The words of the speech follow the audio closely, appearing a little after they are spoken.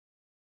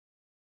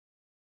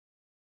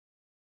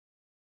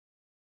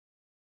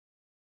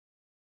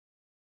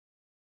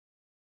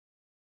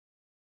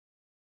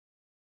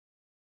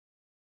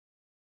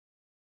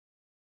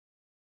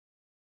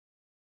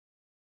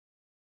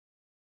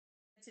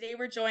Today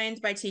we're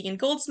joined by Tegan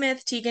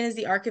Goldsmith. Tegan is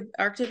the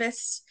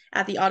archivist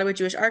at the Ottawa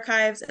Jewish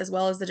Archives, as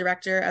well as the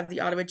director of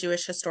the Ottawa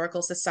Jewish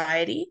Historical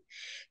Society.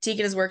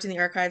 Tegan has worked in the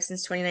archives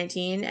since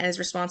 2019 and is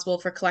responsible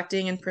for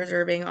collecting and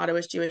preserving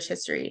Ottawa's Jewish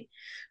history.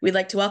 We'd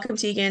like to welcome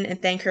Tegan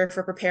and thank her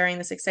for preparing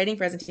this exciting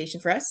presentation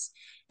for us.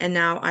 And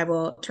now I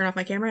will turn off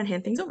my camera and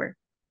hand things over.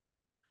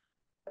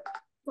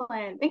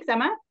 Excellent. Thanks,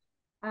 Emma.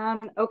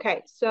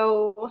 Okay,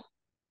 so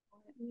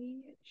let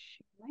me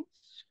share my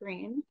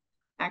screen.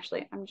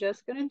 Actually, I'm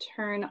just going to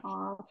turn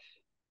off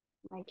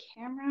my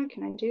camera.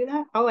 Can I do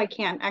that? Oh, I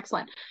can.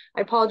 Excellent.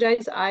 I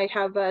apologize. I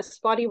have a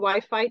spotty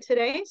Wi-Fi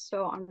today,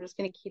 so I'm just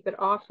going to keep it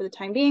off for the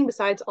time being.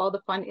 Besides, all the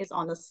fun is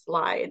on the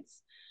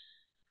slides.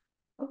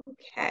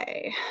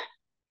 Okay.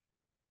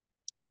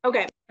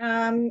 Okay.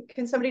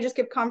 Can somebody just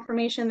give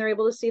confirmation they're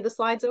able to see the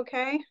slides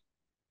okay?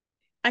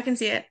 I can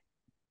see it.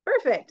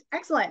 Perfect.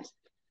 Excellent.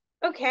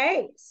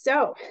 Okay,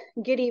 so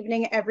good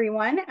evening,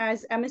 everyone.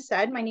 As Emma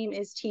said, my name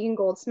is Tegan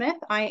Goldsmith.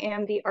 I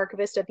am the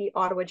archivist at the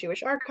Ottawa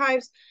Jewish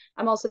Archives.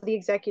 I'm also the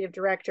executive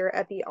director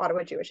at the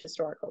Ottawa Jewish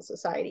Historical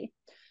Society.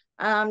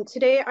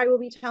 Today, I will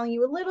be telling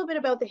you a little bit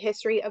about the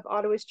history of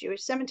Ottawa's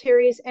Jewish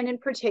cemeteries, and in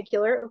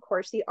particular, of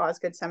course, the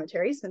Osgoode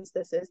Cemetery, since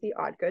this is the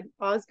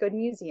Osgoode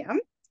Museum.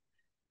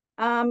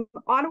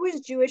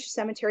 Ottawa's Jewish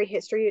cemetery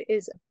history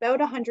is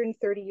about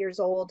 130 years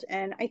old,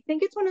 and I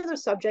think it's one of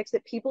those subjects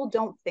that people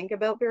don't think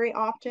about very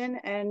often,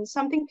 and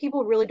something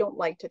people really don't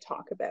like to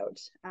talk about.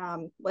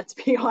 Let's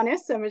be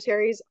honest,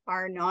 cemeteries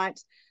are not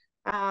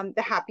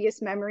the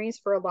happiest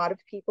memories for a lot of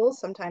people.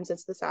 Sometimes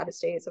it's the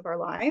saddest days of our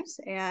lives,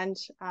 and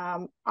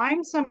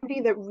I'm somebody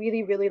that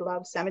really, really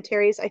loves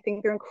cemeteries. I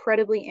think they're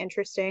incredibly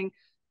interesting,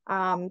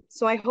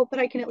 so I hope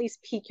that I can at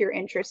least pique your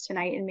interest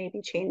tonight and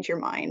maybe change your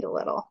mind a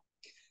little.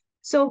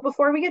 So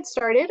before we get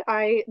started,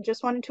 I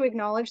just wanted to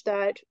acknowledge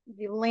that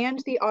the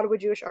land the Ottawa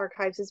Jewish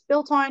Archives is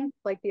built on,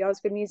 like the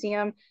Osgoode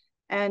Museum,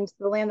 and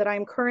the land that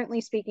I'm currently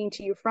speaking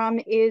to you from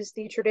is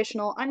the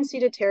traditional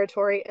unceded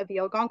territory of the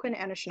Algonquin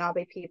and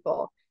Anishinaabe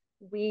people.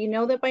 We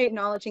know that by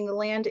acknowledging the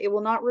land, it will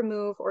not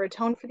remove or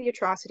atone for the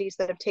atrocities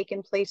that have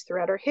taken place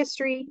throughout our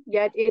history,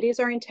 yet it is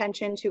our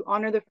intention to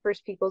honor the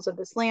first peoples of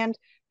this land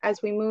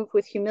as we move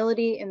with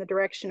humility in the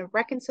direction of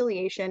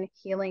reconciliation,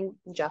 healing,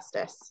 and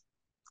justice.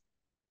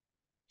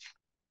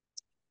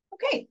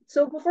 Okay,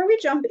 so before we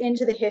jump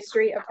into the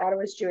history of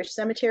Ottawa's Jewish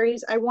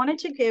cemeteries, I wanted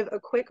to give a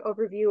quick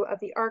overview of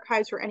the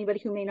archives for anybody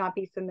who may not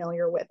be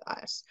familiar with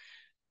us.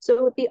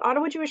 So the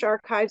Ottawa Jewish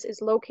Archives is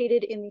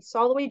located in the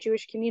Soloway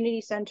Jewish Community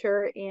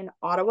Center in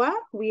Ottawa.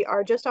 We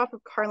are just off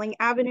of Carling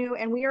Avenue,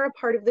 and we are a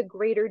part of the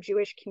Greater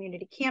Jewish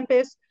Community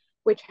Campus,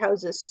 which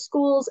houses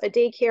schools, a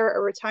daycare, a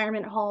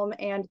retirement home,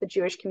 and the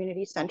Jewish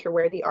Community Center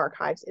where the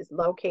archives is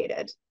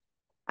located.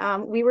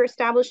 We were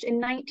established in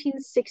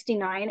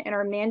 1969, and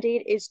our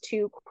mandate is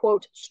to,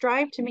 quote,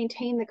 strive to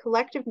maintain the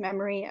collective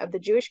memory of the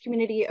Jewish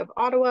community of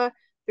Ottawa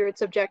through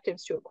its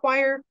objectives to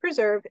acquire,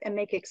 preserve, and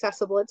make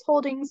accessible its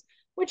holdings,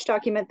 which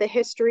document the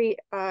history,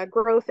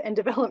 growth, and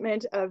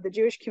development of the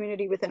Jewish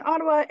community within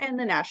Ottawa and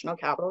the National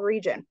Capital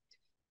Region.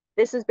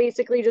 This is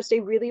basically just a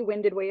really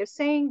winded way of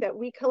saying that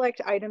we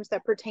collect items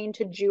that pertain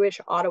to Jewish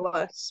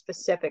Ottawa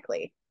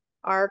specifically.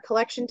 Our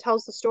collection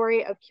tells the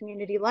story of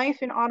community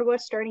life in Ottawa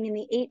starting in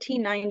the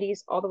 1890s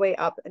all the way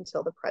up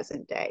until the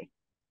present day.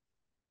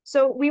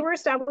 So we were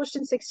established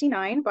in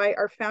 '69 by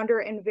our founder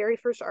and very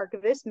first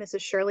archivist,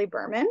 Mrs. Shirley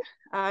Berman.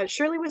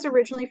 Shirley was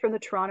originally from the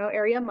Toronto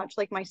area, much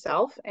like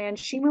myself, and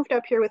she moved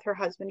up here with her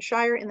husband,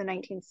 Shire, in the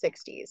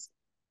 1960s.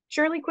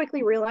 Shirley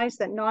quickly realized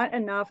that not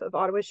enough of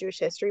Ottawa's Jewish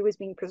history was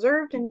being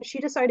preserved, and she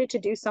decided to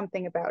do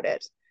something about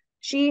it.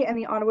 She and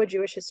the Ottawa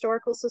Jewish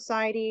Historical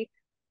Society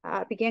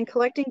began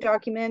collecting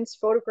documents,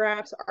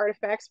 photographs,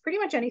 artifacts, pretty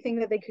much anything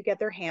that they could get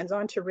their hands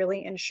on to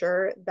really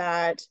ensure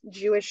that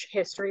Jewish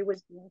history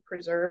was being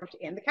preserved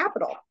in the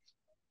capital.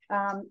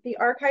 The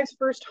archive's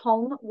first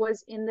home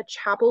was in the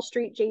Chapel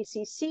Street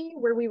JCC,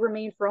 where we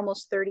remained for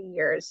almost 30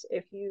 years.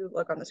 If you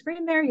look on the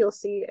screen there, you'll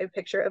see a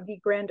picture of the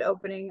grand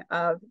opening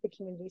of the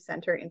community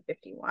center in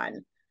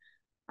 '51.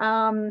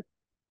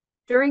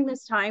 During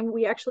this time,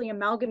 we actually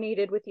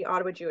amalgamated with the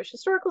Ottawa Jewish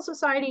Historical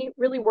Society,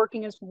 really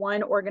working as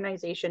one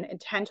organization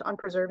intent on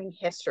preserving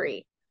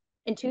history.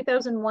 In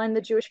 2001, the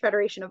Jewish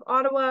Federation of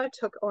Ottawa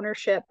took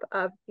ownership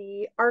of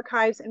the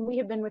archives, and we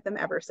have been with them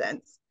ever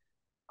since.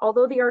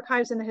 Although the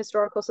archives and the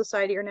Historical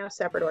Society are now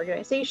separate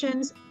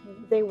organizations,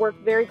 they work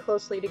very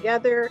closely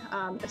together,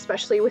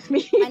 especially with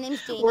me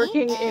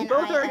working in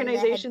both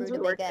organizations. We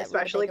work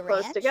especially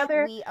close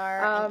together.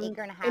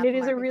 And it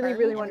is a really,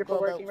 really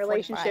wonderful working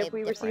relationship.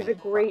 We receive a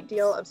great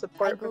deal of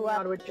support from the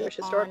Ottawa Jewish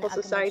Historical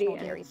Society,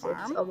 and it's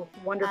a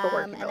wonderful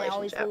working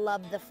relationship.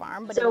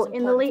 So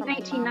in the late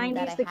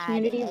 1990s, the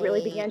community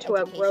really began to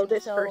outgrow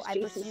this first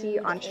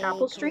JCC on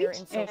Chapel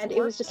Street, and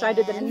it was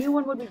decided that a new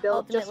one would be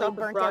built just off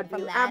of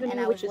Broadview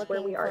Avenue, which is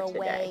where we are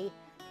today.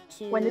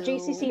 When the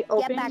JCC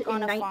opened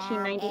in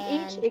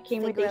 1998, it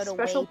came with a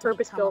special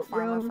purpose-built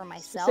room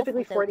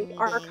specifically for the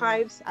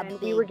archives, and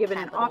we were given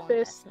an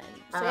office,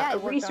 a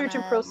research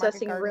and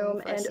processing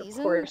room, and of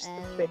course,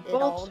 the big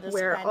vault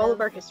where all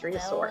of our history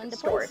is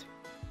stored.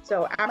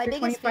 So My after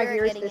biggest 25 fear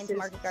years, getting this into is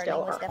market still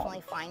gardening was our definitely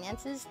home.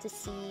 finances, to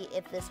see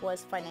if this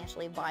was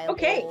financially viable.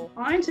 Okay,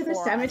 on to the for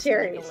us to make a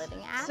cemeteries.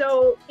 living at.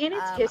 So in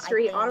its I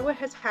history, think Ottawa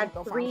has had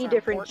people 3 farms are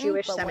different important,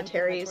 Jewish but one thing that's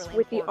cemeteries, really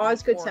with the important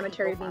Osgoode for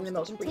Cemetery eco being the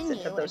farms most to recent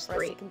continue of those and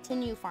for us 3. to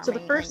continue So the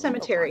farming first in an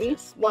cemetery,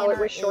 eco-conscious while it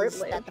manner, was is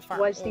short-lived, that the farm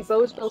was the is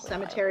Beausville financially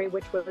Cemetery, viable.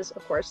 which was,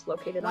 of course,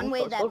 located One on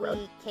way Beausville that Road.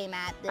 we came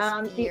at this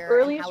The fear and how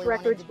earliest we wanted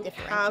records to we have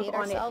differentiate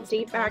on it ourselves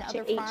date between back to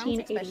other farms,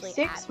 especially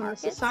 1886, ag when the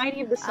markets,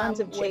 Society of the Sons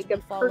of was we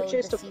Jacob followed the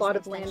purchased a season plot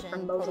of land extension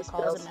from Moses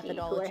protocols and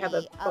Bilski, who I have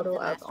a methodology of photo the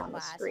of master on the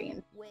class,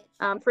 screen. which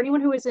For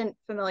anyone who isn't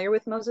familiar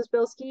with Moses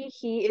Bilski,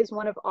 he is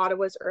one of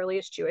Ottawa's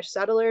earliest Jewish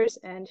settlers,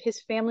 and his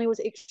family was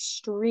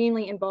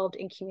extremely involved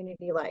in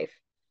community life.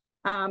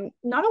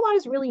 Not a lot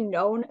is really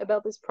known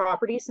about this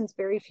property since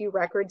very few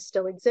records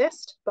still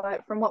exist,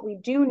 but from what we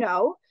do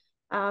know,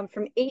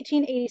 from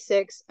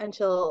 1886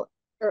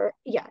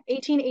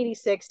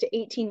 1886 to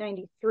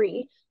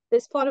 1893,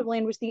 this plot of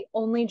land was the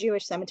only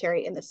Jewish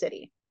cemetery in the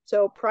city.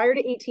 So prior to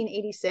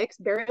 1886,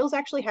 burials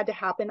actually had to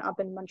happen up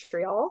in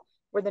Montreal,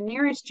 where the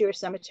nearest Jewish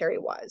cemetery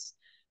was.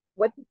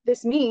 What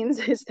this means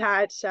is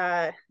that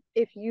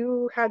if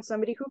you had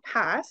somebody who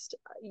passed,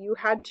 you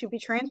had to be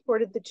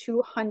transported the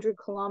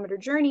 200-kilometer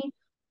journey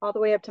all the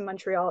way up to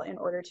Montreal in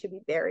order to be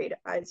buried.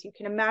 As you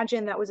can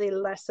imagine, that was a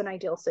less than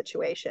ideal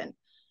situation.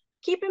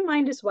 Keep in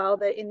mind as well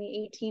that in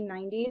the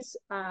 1890s,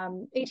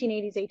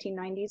 1880s,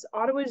 1890s,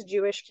 Ottawa's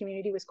Jewish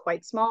community was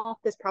quite small.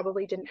 This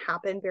probably didn't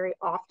happen very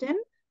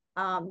often,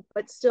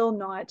 but still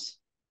not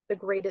the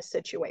greatest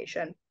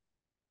situation.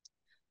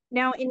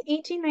 Now, in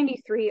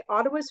 1893,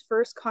 Ottawa's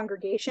first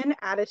congregation,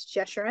 Addis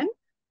Jeshurun,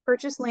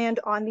 purchased land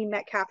on the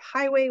Metcalfe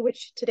Highway,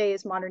 which today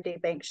is modern-day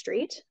Bank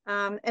Street,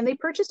 and they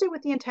purchased it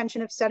with the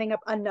intention of setting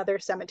up another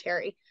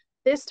cemetery,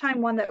 this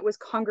time one that was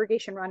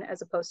congregation-run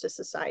as opposed to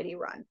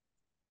society-run.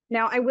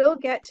 Now, I will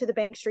get to the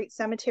Bank Street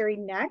Cemetery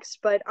next,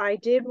 but I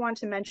did want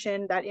to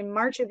mention that in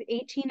March of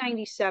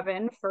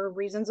 1897, for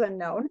reasons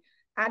unknown,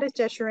 Addis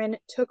Jeshurun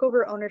took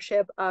over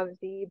ownership of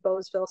the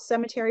Beausville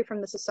Cemetery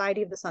from the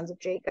Society of the Sons of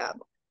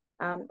Jacob.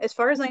 As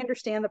far as I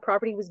understand, the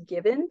property was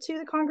given to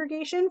the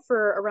congregation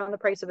for around the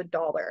price of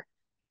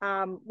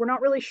 $1. We're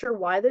not really sure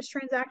why this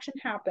transaction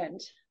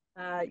happened.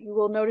 You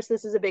will notice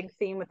this is a big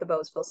theme with the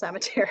Beausville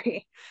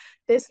Cemetery.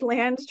 This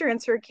land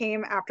transfer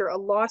came after a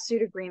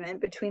lawsuit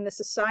agreement between the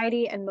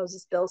Society and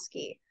Moses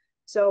Bilski.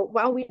 So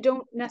while we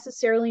don't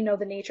necessarily know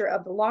the nature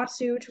of the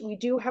lawsuit, we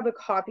do have a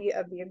copy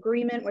of the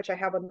agreement, which I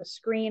have on the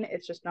screen.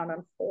 It's just not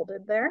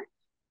unfolded there.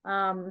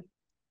 And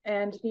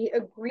the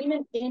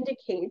agreement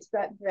indicates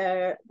that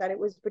it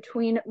was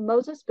between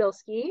Moses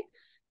Bilski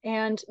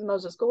and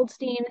Moses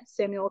Goldstein,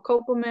 Samuel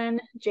Kopelman,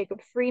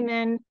 Jacob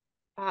Freeman,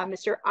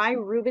 Mr. I.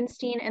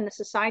 Rubenstein, and the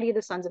Society of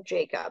the Sons of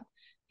Jacob.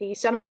 The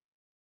settlement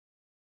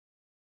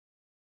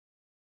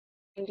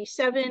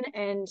 97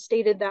 and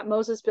stated that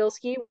Moses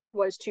Bilski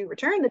was to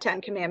return the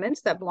 10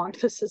 commandments that belonged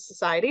to the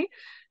society,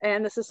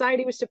 and the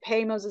society was to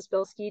pay Moses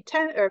Bilski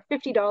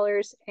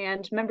 $50,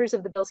 and members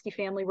of the Bilski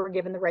family were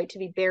given the right to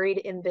be buried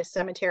in this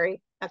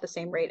cemetery at the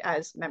same rate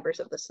as members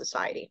of the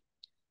society.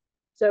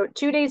 So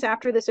 2 days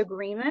after this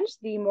agreement,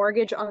 the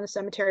mortgage on the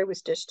cemetery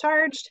was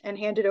discharged and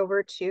handed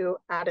over to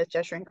Addis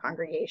Jeshurun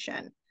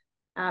congregation.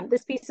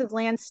 This piece of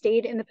land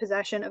stayed in the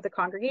possession of the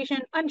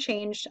congregation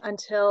unchanged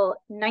until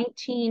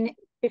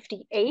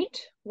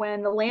 1958,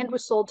 when the land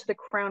was sold to the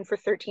Crown for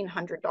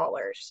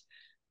 $1,300.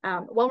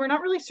 While we're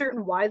not really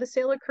certain why the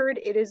sale occurred,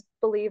 it is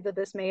believed that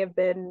this may have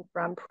been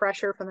from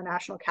pressure from the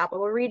National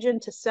Capital Region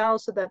to sell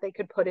so that they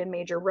could put in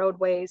major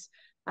roadways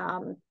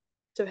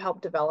to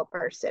help develop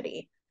our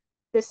city.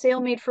 The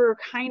sale made for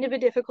kind of a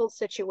difficult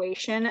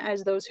situation,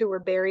 as those who were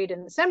buried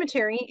in the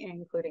cemetery,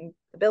 including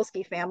the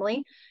Bilski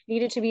family,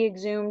 needed to be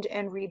exhumed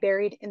and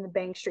reburied in the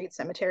Bank Street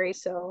Cemetery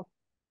so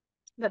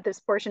that this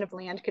portion of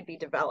land could be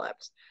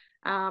developed.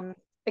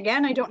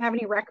 Again, I don't have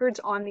any records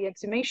on the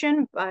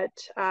exhumation, but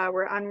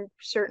we're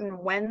uncertain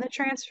when the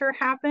transfer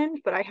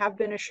happened, but I have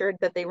been assured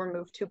that they were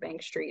moved to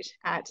Bank Street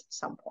at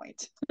some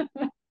point.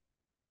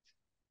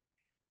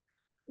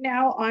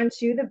 Now on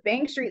to the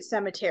Bank Street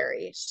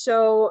Cemetery.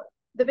 So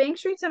the Bank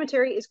Street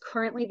Cemetery is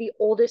currently the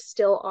oldest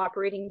still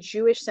operating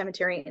Jewish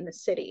cemetery in the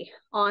city.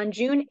 On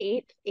June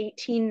 8th,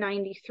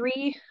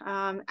 1893,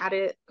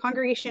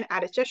 congregation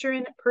Addis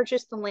Jeshurun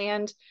purchased the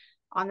land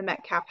on the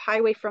Metcalfe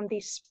Highway from the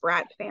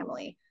Spratt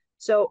family.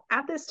 So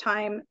at this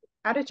time,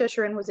 Addis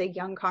Jeshurun was a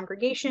young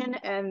congregation,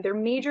 and their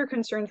major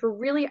concerns were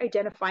really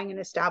identifying and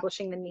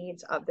establishing the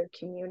needs of their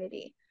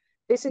community.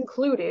 This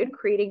included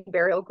creating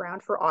burial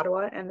ground for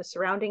Ottawa and the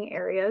surrounding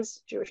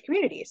areas' Jewish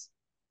communities.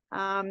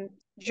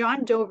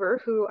 John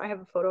Dover, who I have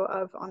a photo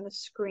of on the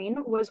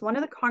screen, was one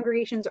of the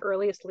congregation's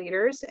earliest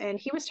leaders, and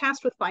he was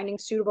tasked with finding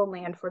suitable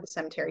land for the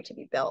cemetery to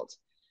be built.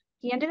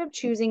 He ended up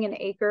choosing an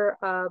acre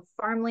of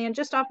farmland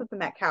just off of the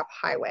Metcalfe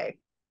Highway.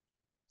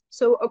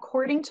 So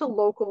according to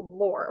local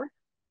lore,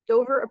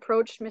 Dover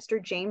approached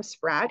Mr. James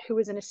Spratt, who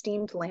was an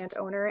esteemed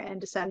landowner and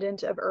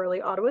descendant of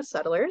early Ottawa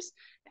settlers,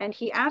 and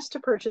he asked to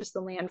purchase the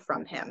land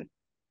from him.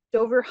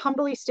 Dover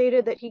humbly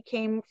stated that he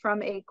came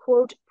from a,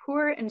 quote,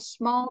 poor and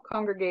small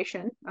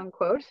congregation,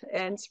 unquote,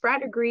 and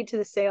Spratt agreed to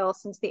the sale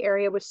since the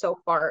area was so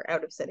far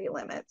out of city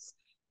limits.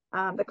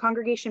 The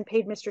congregation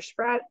paid Mr.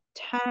 Spratt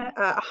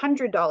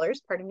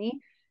 $100, pardon me,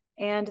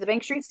 and the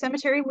Bank Street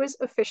Cemetery was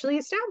officially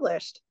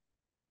established.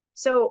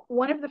 So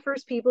one of the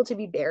first people to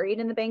be buried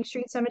in the Bank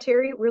Street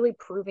Cemetery, really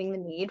proving the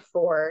need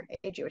for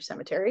a Jewish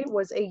cemetery,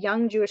 was a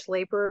young Jewish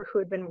laborer who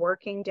had been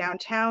working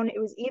downtown.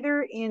 It was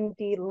either in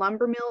the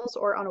lumber mills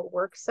or on a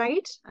work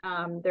site.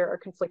 There are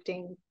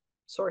conflicting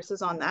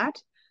sources on that.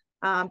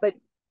 But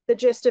the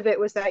gist of it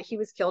was that he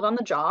was killed on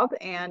the job,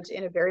 and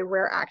in a very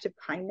rare act of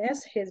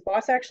kindness, his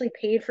boss actually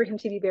paid for him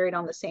to be buried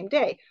on the same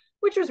day,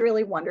 which was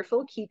really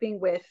wonderful,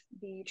 keeping with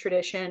the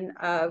tradition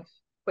of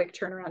quick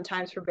turnaround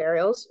times for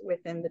burials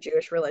within the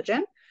Jewish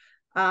religion.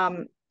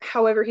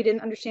 However, he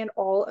didn't understand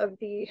all of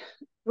the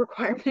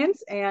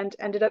requirements and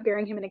ended up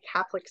burying him in a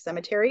Catholic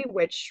cemetery,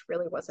 which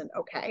really wasn't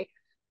okay.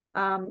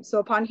 So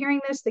upon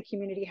hearing this, the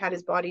community had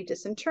his body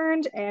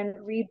disinterred and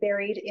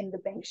reburied in the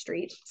Bank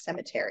Street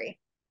Cemetery.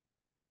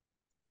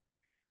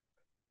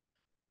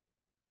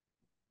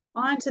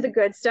 On to the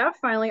good stuff,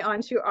 finally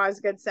on to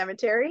Osgoode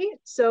Cemetery.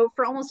 So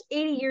for almost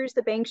 80 years,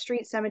 the Bank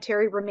Street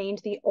Cemetery remained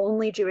the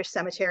only Jewish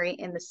cemetery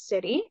in the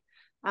city.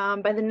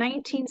 By the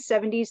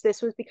 1970s,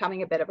 this was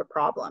becoming a bit of a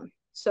problem.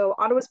 So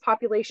Ottawa's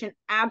population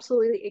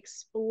absolutely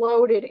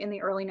exploded in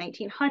the early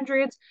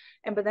 1900s,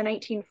 and by the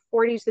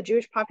 1940s, the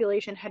Jewish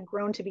population had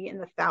grown to be in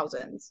the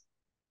thousands.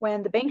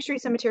 When the Bank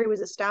Street Cemetery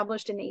was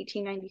established in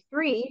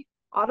 1893,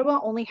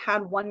 Ottawa only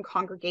had one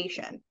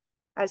congregation.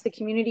 As the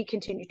community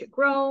continued to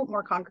grow,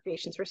 more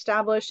congregations were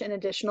established and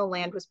additional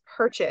land was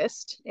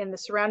purchased in the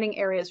surrounding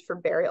areas for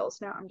burials.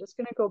 Now, I'm just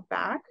going to go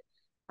back.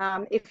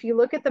 If you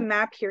look at the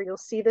map here, you'll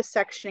see the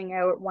sectioning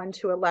out 1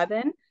 to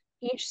 11.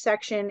 Each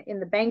section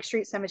in the Bank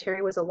Street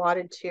Cemetery was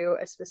allotted to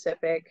a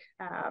specific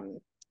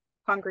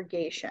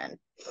congregation.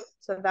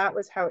 So that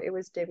was how it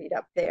was divvied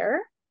up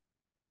there.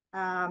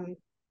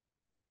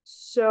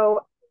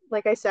 So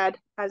like I said,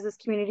 as this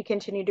community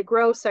continued to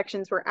grow,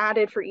 sections were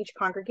added for each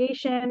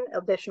congregation.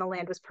 Additional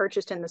land was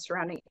purchased in the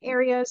surrounding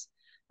areas.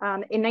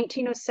 In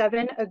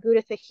 1907,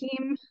 Agudath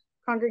Achim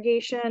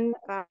congregation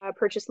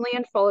purchased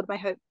land, followed by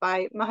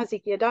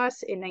Mahaziki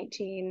Adas in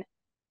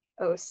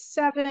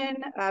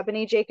 1907,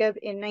 B'nai Jacob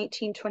in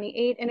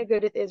 1928, and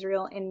Agudath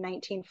Israel in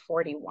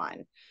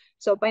 1941.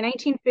 So by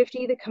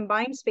 1950, the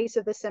combined space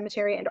of the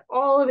cemetery and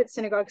all of its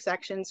synagogue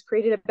sections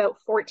created about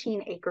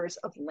 14 acres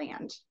of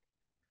land.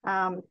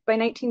 By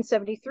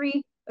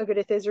 1973,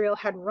 Agudath Israel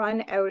had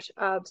run out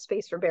of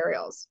space for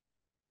burials.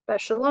 Beth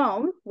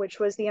Shalom,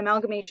 which was the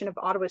amalgamation of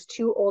Ottawa's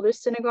two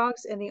oldest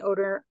synagogues and the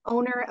owner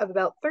of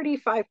about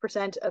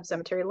 35% of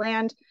cemetery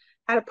land,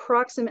 had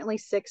approximately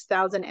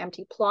 6,000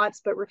 empty plots,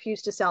 but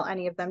refused to sell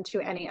any of them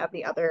to any of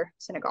the other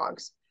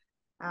synagogues.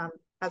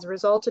 As a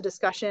result, a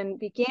discussion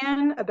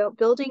began about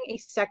building a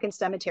second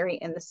cemetery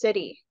in the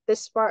city.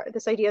 This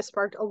idea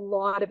sparked a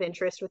lot of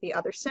interest with the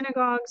other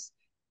synagogues,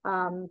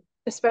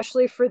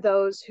 especially for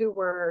those who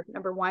were,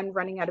 number one,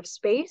 running out of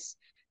space,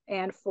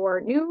 and for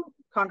new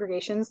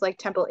congregations like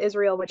Temple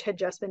Israel, which had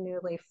just been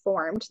newly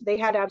formed, they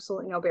had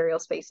absolutely no burial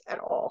space at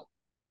all.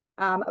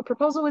 A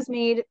proposal was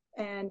made,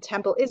 and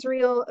Temple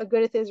Israel,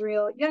 Agudath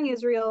Israel, Young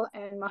Israel,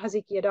 and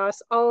Mahaziki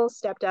Adas all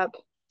stepped up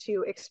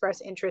to express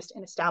interest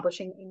in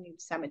establishing a new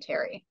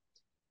cemetery.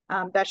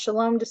 Beth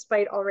Shalom,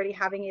 despite already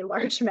having a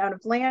large amount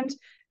of land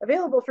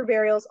available for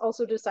burials,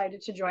 also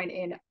decided to join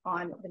in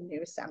on the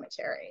new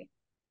cemetery.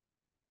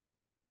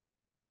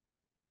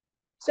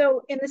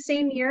 So in the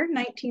same year,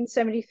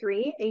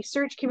 1973, a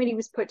search committee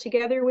was put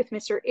together with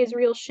Mr.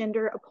 Israel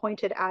Shinder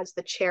appointed as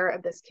the chair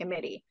of this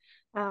committee.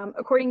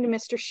 According to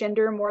Mr.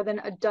 Shinder, more than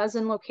a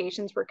dozen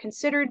locations were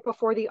considered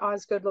before the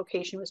Osgoode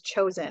location was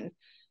chosen.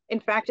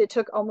 In fact, it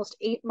took almost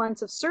 8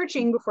 months of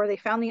searching before they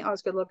found the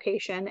Osgoode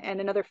location,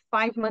 and another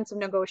 5 months of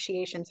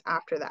negotiations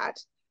after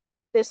that.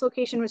 This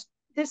location was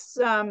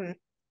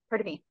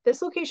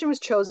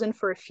chosen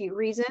for a few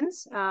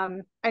reasons.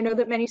 I know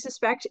that many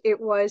suspect it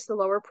was the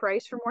lower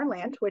price for more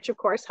land, which of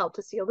course helped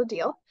to seal the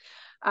deal.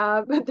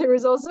 But there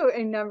was also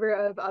a number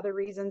of other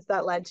reasons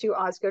that led to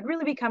Osgoode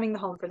really becoming the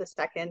home for the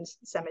second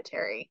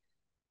cemetery.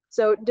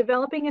 So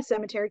developing a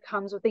cemetery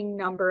comes with a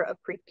number of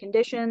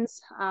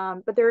preconditions,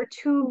 but there are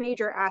two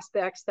major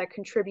aspects that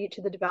contribute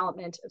to the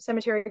development of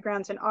cemetery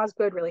grounds, and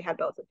Osgoode really had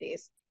both of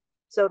these.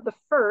 So the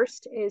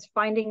first is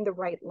finding the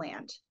right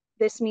land.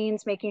 This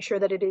means making sure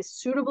that it is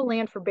suitable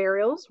land for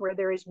burials where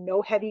there is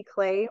no heavy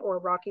clay or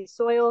rocky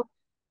soil.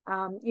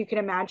 You can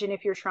imagine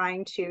if you're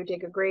trying to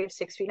dig a grave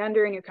 6 feet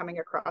under and you're coming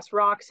across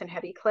rocks and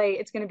heavy clay,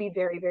 it's going to be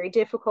very, very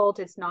difficult.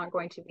 It's not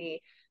going to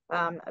be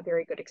a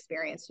very good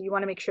experience. So you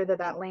want to make sure that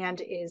that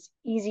land is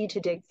easy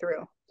to dig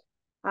through.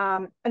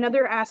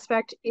 Another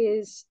aspect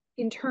is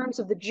in terms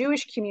of the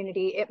Jewish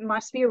community, it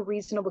must be a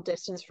reasonable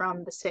distance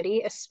from the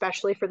city,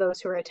 especially for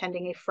those who are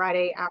attending a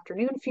Friday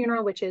afternoon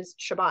funeral, which is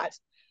Shabbat.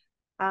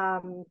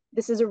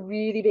 This is a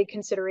really big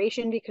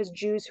consideration because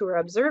Jews who are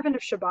observant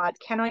of Shabbat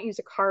cannot use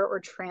a car or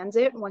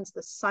transit once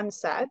the sun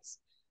sets.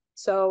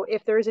 So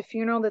if there is a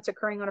funeral that's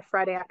occurring on a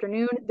Friday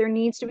afternoon, there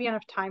needs to be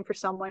enough time for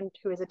someone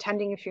who is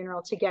attending a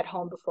funeral to get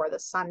home before the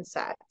sun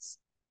sets.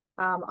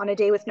 On a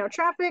day with no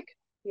traffic,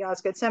 the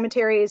Osgoode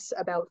Cemetery is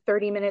about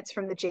 30 minutes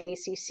from the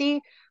JCC,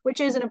 which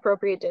is an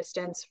appropriate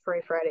distance for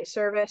a Friday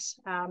service.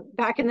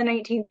 Back in the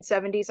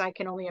 1970s, I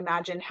can only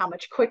imagine how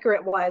much quicker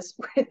it was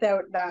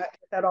without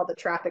all the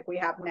traffic we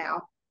have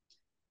now.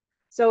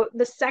 So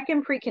the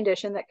second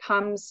precondition that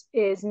comes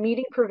is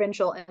meeting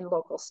provincial and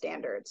local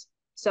standards.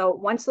 So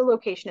once the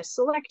location is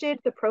selected,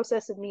 the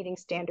process of meeting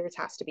standards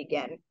has to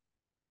begin.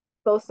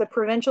 Both the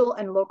provincial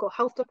and local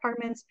health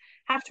departments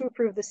have to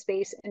approve the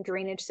space and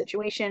drainage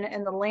situation,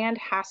 and the land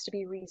has to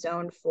be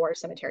rezoned for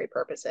cemetery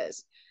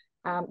purposes.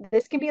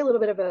 This can be a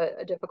little bit of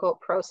a difficult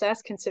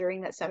process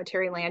considering that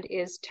cemetery land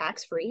is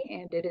tax-free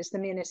and it is the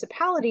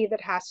municipality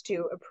that has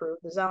to approve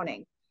the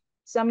zoning.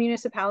 Some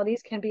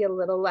municipalities can be a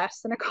little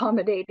less than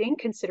accommodating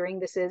considering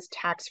this is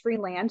tax-free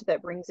land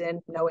that brings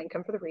in no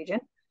income for the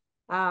region.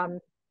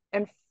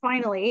 And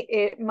finally,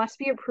 it must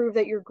be approved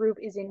that your group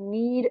is in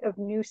need of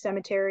new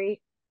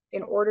cemetery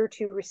in order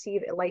to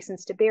receive a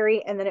license to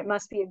bury, and then it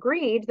must be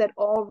agreed that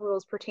all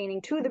rules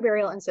pertaining to the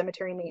burial and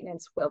cemetery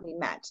maintenance will be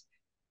met.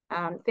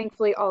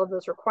 Thankfully, all of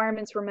those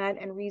requirements were met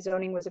and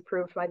rezoning was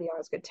approved by the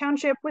Osgoode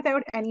Township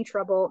without any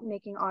trouble,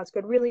 making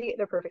Osgoode really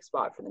the perfect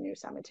spot for the new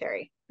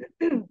cemetery.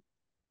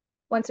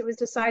 Once it was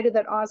decided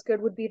that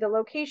Osgoode would be the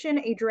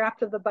location, a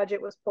draft of the budget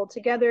was pulled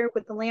together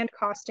with the land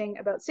costing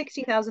about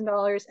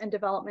 $60,000 and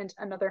development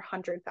another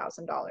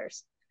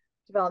 $100,000.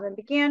 Development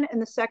began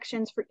and the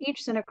sections for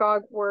each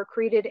synagogue were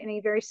created in a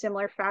very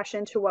similar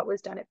fashion to what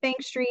was done at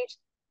Bank Street.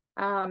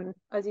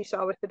 As you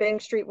saw with the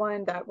Bank Street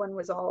one, that one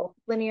was all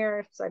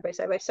linear, side by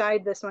side by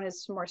side. This one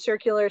is more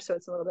circular, so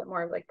it's a little bit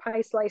more like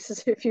pie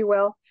slices, if you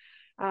will.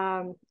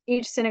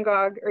 Each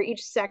synagogue, or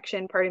each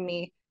section, pardon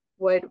me,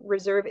 would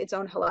reserve its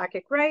own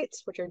halakhic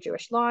rights, which are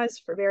Jewish laws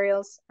for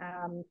burials,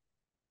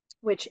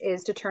 which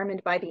is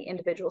determined by the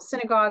individual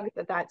synagogue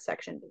that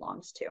section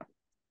belongs to.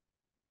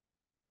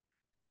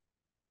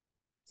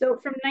 So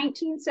from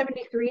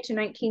 1973 to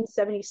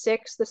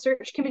 1976, the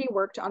search committee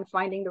worked on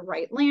finding the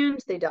right land.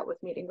 They dealt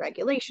with meeting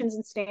regulations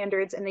and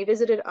standards, and they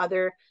visited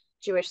other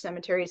Jewish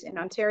cemeteries in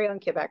Ontario and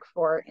Quebec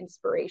for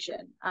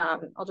inspiration.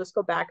 I'll just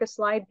go back a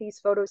slide. These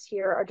photos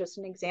here are just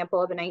an example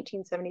of a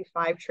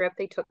 1975 trip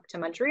they took to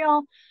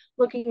Montreal,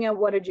 looking at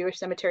what a Jewish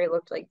cemetery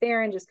looked like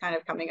there and just kind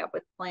of coming up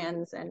with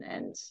plans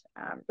and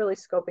really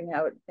scoping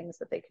out things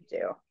that they could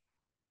do.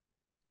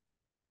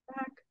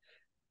 Back.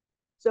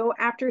 So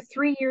after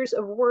 3 years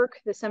of work,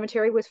 the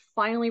cemetery was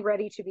finally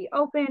ready to be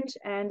opened,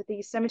 and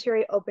the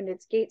cemetery opened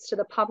its gates to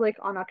the public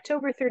on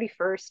October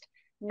 31st,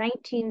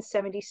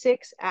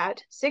 1976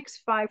 at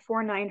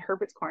 6549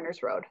 Herbert's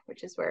Corners Road,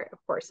 which is where, of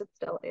course, it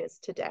still is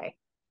today.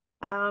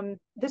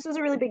 This was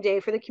a really big day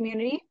for the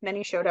community.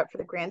 Many showed up for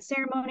the grand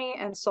ceremony,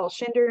 and Saul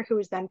Schinder, who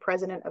was then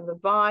president of the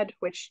VOD,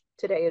 which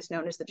today is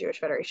known as the Jewish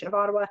Federation of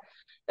Ottawa,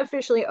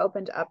 officially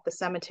opened up the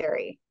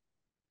cemetery.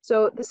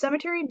 So the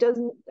cemetery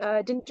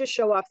didn't just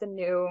show off the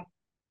new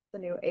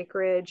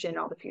acreage and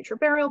all the future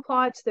burial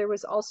plots. There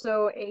was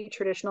also a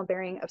traditional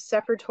burying of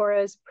Sefer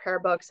Torahs, prayer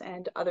books,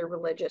 and other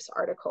religious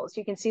articles.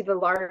 You can see the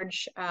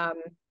large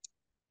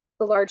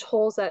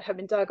holes that have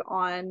been dug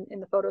on in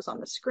the photos on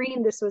the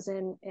screen. This was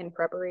in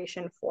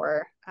preparation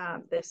for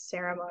this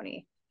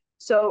ceremony.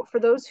 So for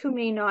those who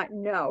may not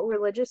know,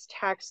 religious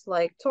texts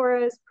like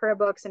Torahs, prayer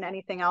books, and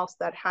anything else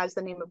that has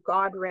the name of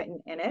God written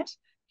in it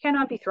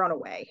cannot be thrown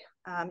away.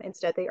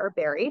 Instead, they are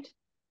buried.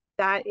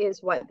 That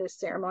is what this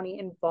ceremony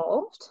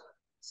involved.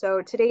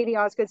 So today, the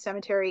Osgoode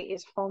Cemetery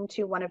is home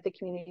to one of the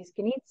community's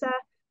genitza,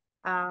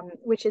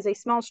 which is a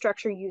small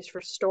structure used for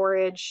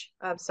storage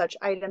of such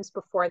items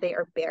before they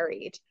are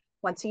buried.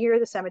 Once a year,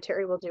 the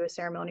cemetery will do a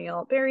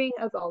ceremonial burying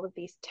of all of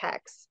these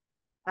texts.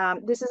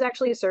 This is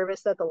actually a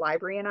service that the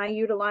library and I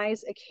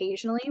utilize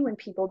occasionally when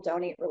people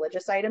donate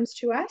religious items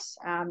to us.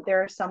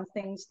 There are some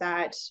things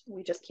that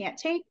we just can't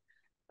take.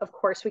 Of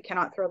course, we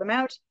cannot throw them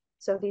out.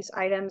 So these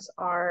items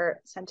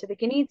are sent to the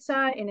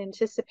genitza in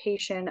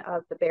anticipation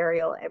of the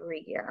burial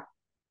every year.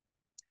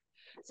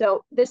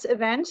 So this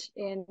event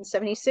in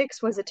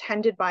 '76 was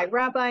attended by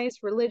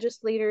rabbis,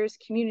 religious leaders,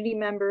 community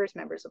members,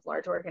 members of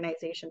large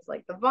organizations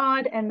like the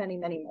VOD, and many,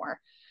 many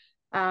more.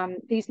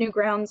 These new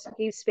grounds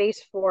gave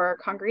space for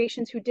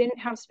congregations who didn't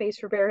have space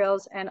for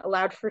burials and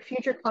allowed for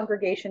future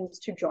congregations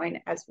to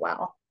join as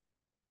well.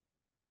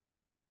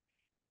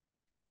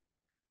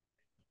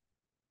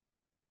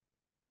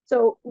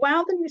 So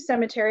while the new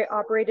cemetery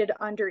operated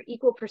under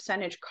equal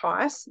percentage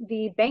costs,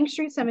 the Bank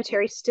Street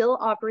Cemetery still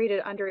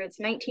operated under its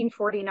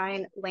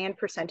 1949 land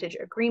percentage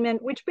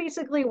agreement, which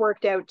basically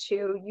worked out to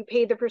you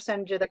paid the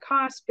percentage of the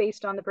cost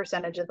based on the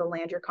percentage of the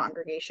land your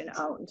congregation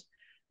owned.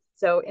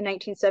 So in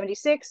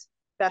 1976,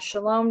 Beth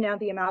Shalom, now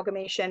the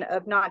amalgamation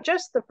of not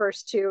just the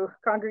first two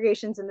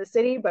congregations in the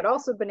city, but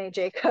also B'nai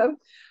Jacob,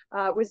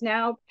 was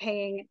now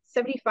paying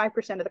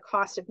 75% of the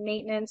cost of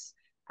maintenance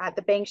at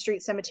the Bank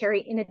Street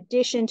Cemetery, in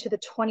addition to the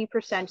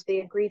 20% they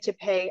agreed to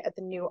pay at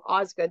the new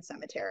Osgoode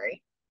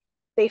Cemetery.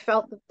 They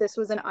felt that this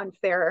was an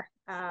unfair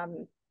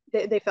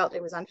they felt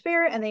it was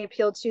unfair, and they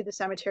appealed to the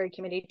cemetery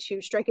committee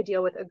to strike a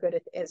deal with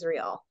Osgoode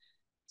Israel.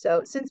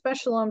 So since Beth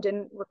Shalom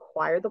didn't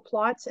require the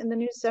plots in the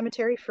new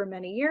cemetery for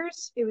many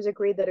years, it was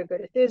agreed that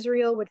Osgoode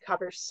Israel would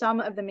cover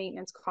some of the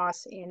maintenance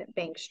costs in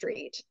Bank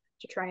Street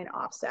to try and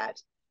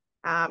offset.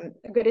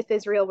 Osgoode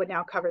Israel would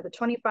now cover the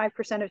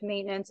 25% of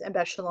maintenance, and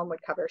Beth Shalom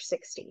would cover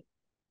 60%.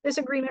 This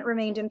agreement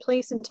remained in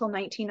place until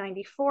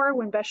 1994,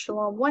 when Beth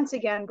Shalom once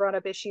again brought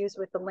up issues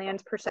with the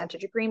land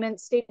percentage agreement,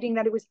 stating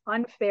that it was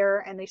unfair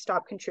and they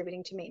stopped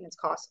contributing to maintenance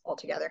costs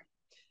altogether.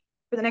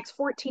 For the next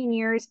 14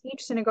 years,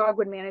 each synagogue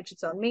would manage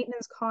its own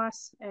maintenance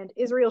costs, and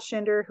Israel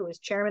Shinder, who was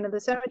chairman of the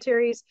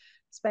cemeteries,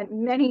 spent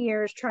many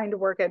years trying to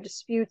work out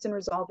disputes and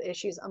resolve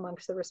issues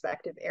amongst the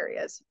respective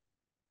areas.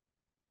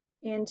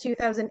 In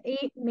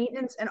 2008,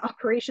 maintenance and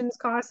operations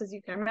costs, as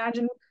you can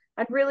imagine,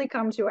 had really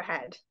come to a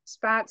head.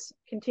 Spats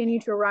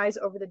continued to arise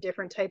over the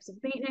different types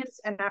of maintenance,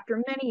 and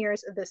after many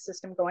years of this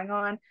system going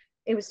on,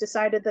 it was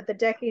decided that the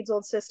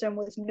decades-old system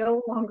was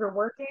no longer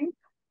working,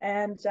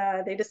 and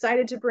they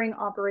decided to bring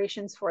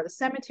operations for the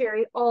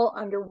cemetery all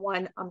under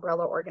one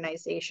umbrella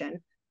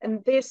organization.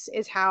 And this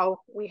is how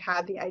we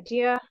had the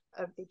idea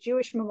of the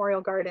Jewish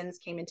Memorial Gardens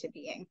came into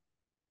being.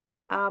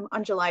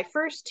 On July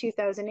 1st,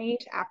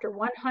 2008, after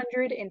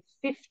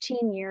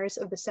 115 years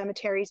of the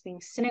cemeteries being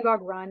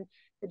synagogue run,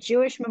 the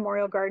Jewish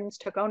Memorial Gardens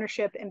took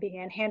ownership and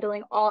began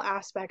handling all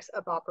aspects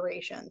of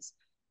operations.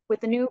 With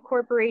the new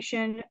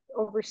corporation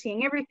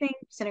overseeing everything,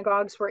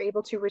 synagogues were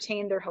able to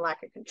retain their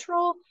halakhic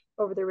control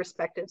over their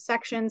respective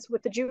sections,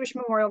 with the Jewish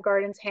Memorial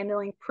Gardens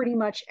handling pretty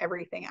much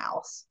everything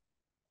else.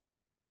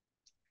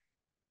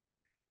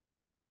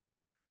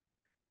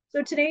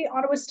 So today,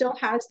 Ottawa still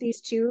has these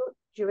two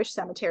Jewish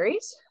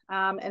cemeteries,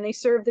 and they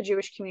serve the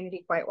Jewish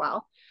community quite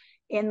well.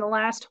 In the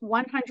last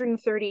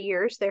 130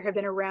 years, there have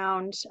been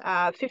around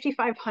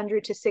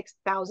 5,500 to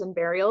 6,000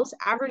 burials,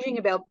 averaging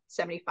about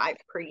 75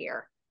 per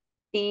year.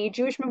 The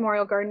Jewish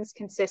Memorial Gardens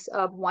consists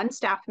of one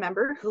staff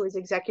member, who is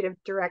Executive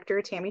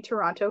Director Tammy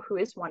Toronto, who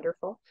is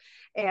wonderful,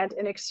 and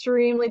an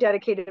extremely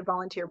dedicated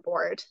volunteer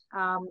board.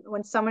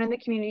 When someone in the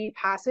community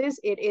passes,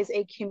 it is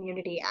a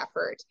community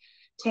effort.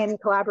 Tammy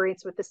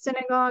collaborates with the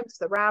synagogues,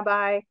 the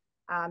rabbi,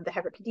 the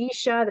Hever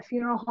Kadisha, the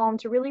funeral home,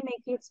 to really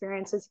make the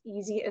experience as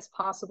easy as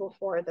possible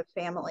for the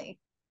family.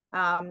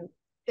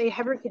 The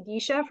Hever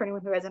Kadisha, for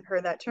anyone who hasn't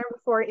heard that term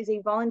before, is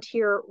a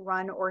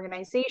volunteer-run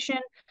organization.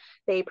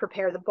 They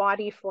prepare the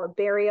body for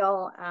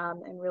burial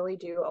and really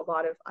do a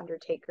lot of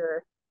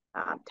undertaker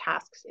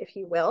tasks, if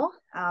you will.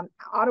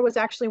 Ottawa is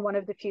actually one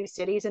of the few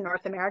cities in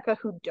North America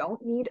who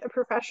don't need a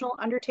professional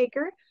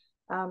undertaker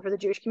for the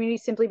Jewish community,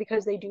 simply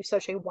because they do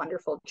such a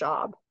wonderful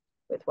job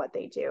with what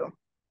they do.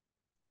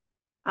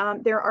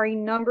 There are a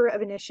number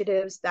of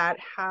initiatives that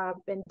have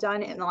been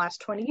done in the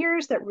last 20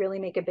 years that really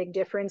make a big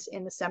difference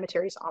in the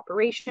cemetery's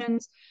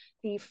operations.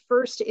 The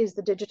first is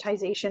the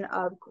digitization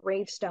of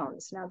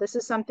gravestones. Now, this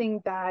is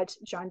something that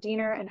John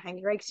Diener and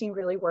Heini Reichstein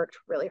really worked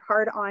really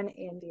hard on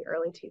in the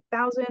early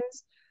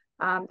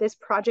 2000s. This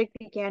project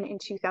began in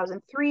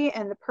 2003,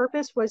 and the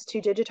purpose was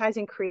to digitize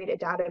and create a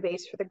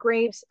database for the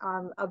graves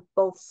of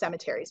both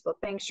cemeteries,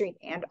 both Bank Street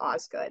and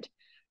Osgoode.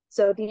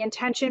 So the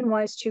intention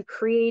was to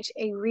create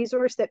a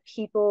resource that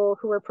people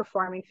who were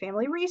performing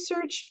family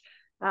research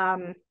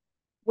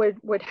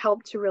would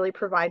help to really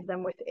provide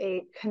them with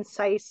a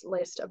concise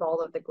list of all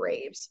of the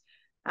graves.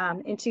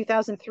 In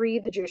 2003,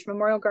 the Jewish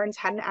Memorial Gardens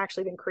hadn't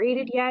actually been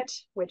created yet,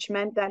 which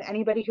meant that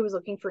anybody who was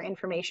looking for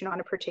information on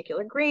a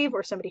particular grave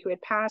or somebody who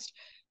had passed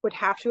would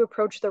have to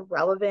approach the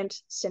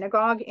relevant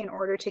synagogue in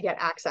order to get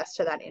access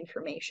to that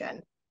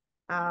information.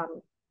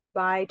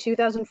 By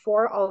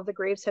 2004, all of the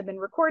graves had been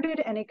recorded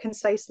and a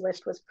concise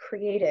list was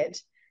created.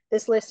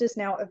 This list is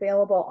now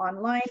available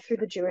online through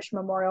the Jewish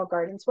Memorial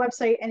Gardens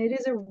website, and it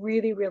is a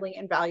really, really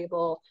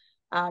invaluable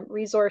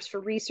resource for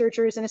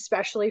researchers, and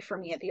especially for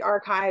me at the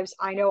archives.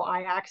 I know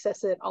I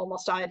access it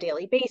almost on a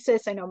daily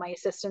basis. I know my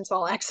assistants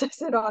all access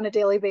it on a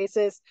daily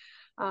basis.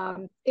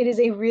 It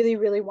is a really,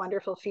 really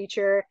wonderful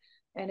feature,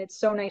 and it's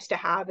so nice to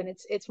have, and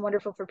it's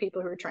wonderful for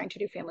people who are trying to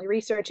do family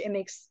research. It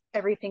makes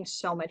everything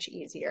so much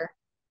easier.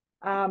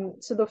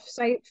 So the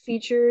site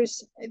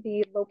features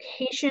the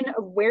location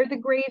of where the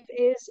grave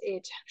is.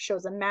 It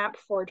shows a map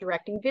for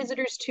directing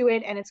visitors to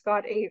it, and it's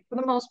got for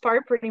the most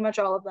part, pretty much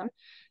all of them,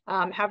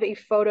 have a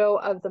photo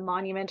of the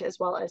monument as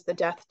well as the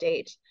death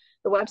date.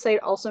 The website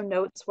also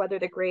notes whether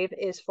the grave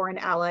is for an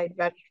Allied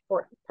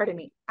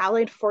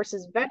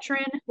Forces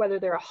veteran, whether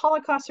they're a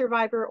Holocaust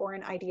survivor or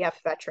an IDF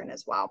veteran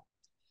as well.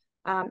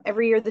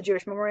 Every year, the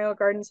Jewish Memorial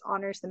Gardens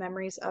honors the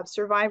memories of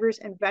survivors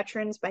and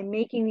veterans by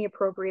making the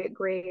appropriate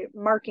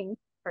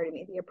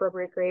the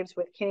appropriate graves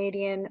with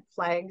Canadian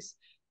flags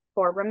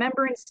for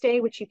Remembrance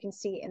Day, which you can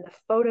see in the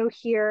photo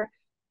here,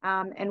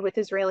 and with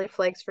Israeli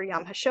flags for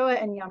Yom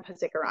HaShoah and Yom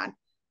HaZikaron.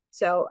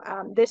 So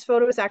this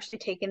photo was actually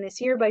taken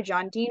this year by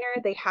John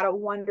Diener. They had a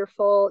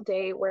wonderful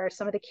day where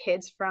some of the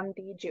kids from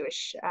the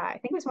Jewish, I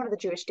think it was one of the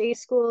Jewish day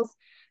schools,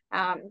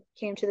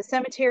 came to the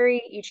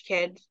cemetery. Each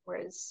kid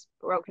was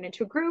broken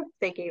into a group.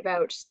 They gave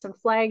out some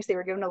flags. They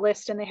were given a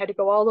list and they had to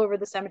go all over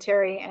the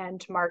cemetery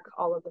and mark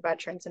all of the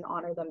veterans and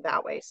honor them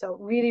that way. So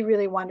really,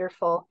 really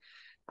wonderful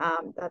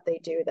that they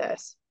do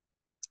this.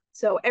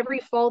 So every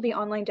fall, the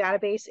online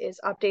database is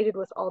updated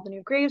with all the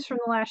new graves from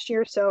the last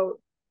year. So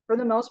for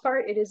the most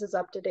part, it is as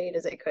up to date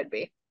as it could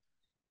be.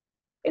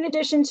 In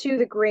addition to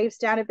the graves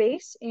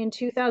database, in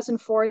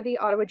 2004, the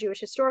Ottawa Jewish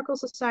Historical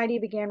Society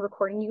began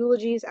recording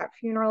eulogies at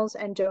funerals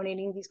and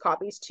donating these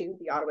copies to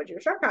the Ottawa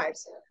Jewish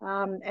Archives.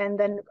 And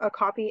then a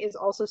copy is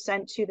also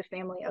sent to the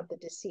family of the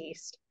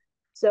deceased.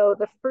 So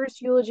the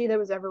first eulogy that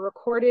was ever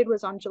recorded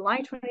was on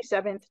July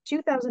 27th,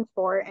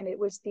 2004, and it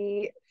was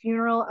the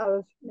funeral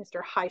of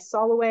Mr. High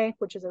Soloway,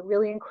 which is a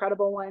really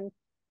incredible one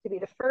to be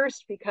the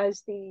first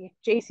because the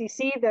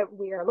JCC that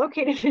we are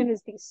located in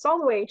is the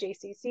Soloway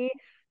JCC.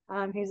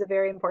 He's a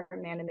very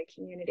important man in the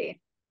community.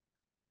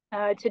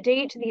 To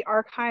date, the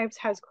archives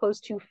has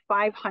close to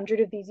 500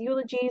 of these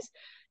eulogies,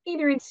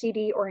 either in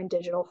CD or in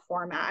digital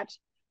format.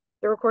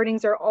 The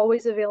recordings are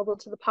always available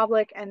to the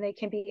public and they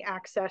can be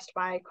accessed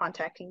by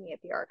contacting me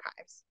at the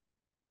archives.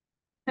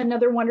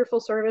 Another wonderful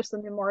service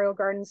the Memorial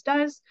Gardens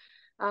does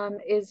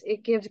is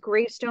it gives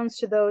gravestones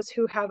to those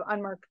who have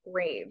unmarked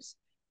graves.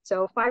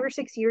 So 5 or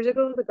 6 years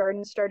ago, the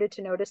Gardens started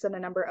to notice that a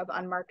number of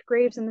unmarked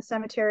graves in the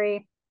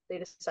cemetery. They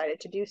decided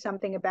to do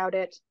something about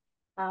it.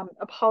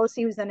 A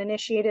policy was then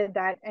initiated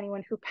that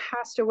anyone who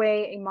passed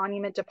away, a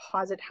monument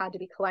deposit had to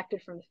be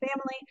collected from the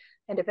family.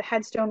 And if a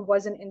headstone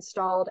wasn't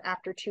installed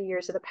after 2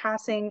 years of the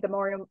passing,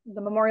 the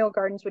Memorial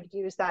Gardens would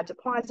use that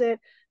deposit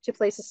to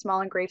place a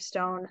small engraved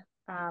stone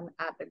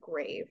at the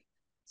grave.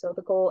 So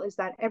the goal is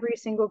that every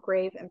single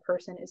grave and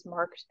person is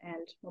marked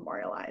and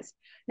memorialized.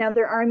 Now,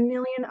 there are a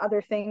million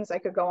other things I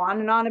could go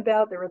on and on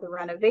about. There were the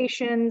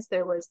renovations,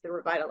 there was the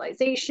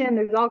revitalization,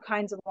 there's all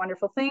kinds of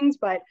wonderful things,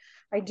 but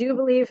I do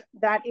believe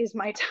that is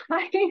my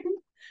time.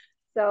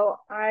 So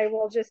I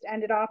will just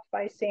end it off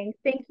by saying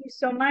thank you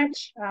so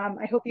much.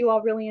 I hope you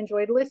all really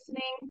enjoyed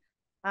listening.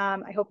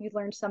 I hope you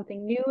learned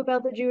something new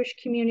about the Jewish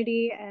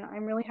community, and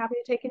I'm really happy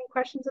to take any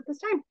questions at this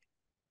time.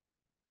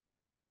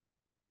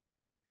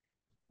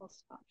 I'll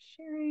stop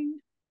sharing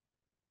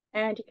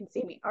and you can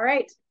see me. All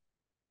right.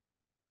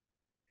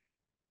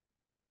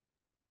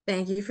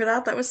 Thank you for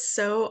that. That was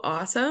so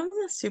awesome.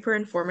 Super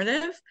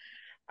informative.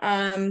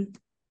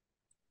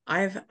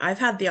 I've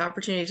had the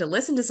opportunity to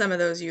listen to some of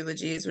those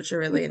eulogies, which are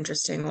really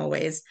interesting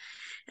always.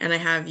 And I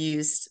have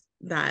used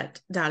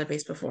that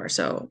database before,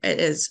 so it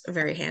is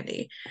very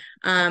handy.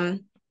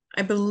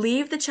 I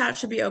believe the chat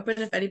should be open.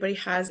 If anybody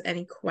has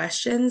any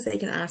questions, they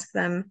can ask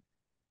them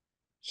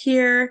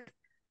here.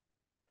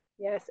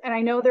 Yes, and I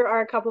know there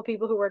are a couple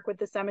people who work with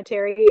the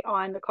cemetery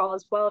on the call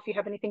as well. If you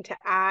have anything to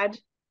add,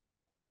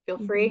 feel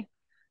free.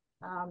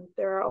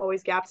 There are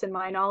always gaps in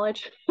my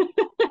knowledge.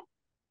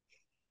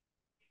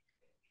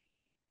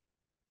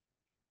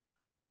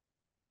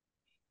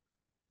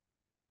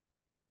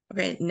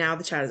 Okay, now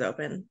the chat is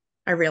open.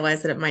 I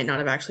realized that it might not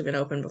have actually been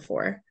open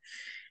before.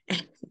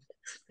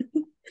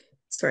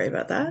 Sorry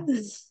about that.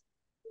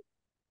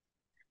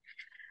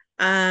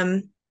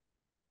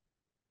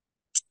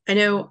 I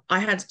know I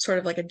had sort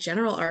of like a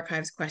general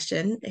archives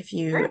question, if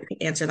you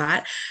could answer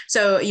that.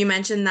 So you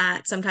mentioned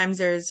that sometimes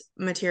there's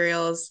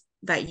materials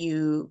that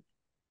you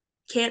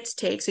can't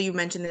take. So you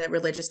mentioned the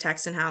religious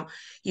texts and how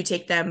you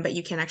take them, but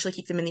you can actually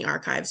keep them in the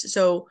archives.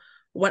 So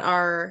what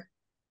are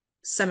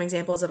some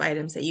examples of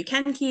items that you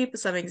can keep,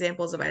 some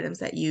examples of items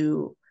that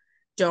you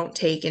don't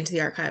take into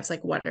the archives?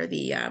 Like what are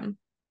the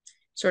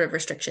sort of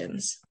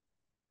restrictions?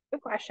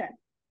 Good question.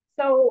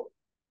 So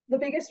the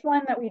biggest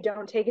one that we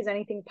don't take is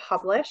anything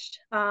published.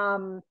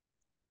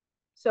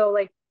 So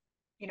like,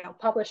 you know,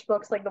 published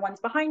books like the ones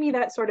behind me,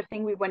 that sort of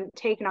thing we wouldn't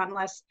take, not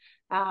unless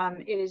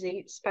it is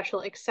a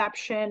special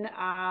exception.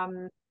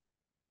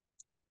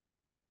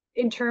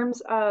 In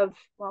terms of,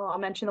 well, I'll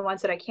mention the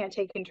ones that I can't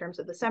take in terms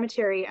of the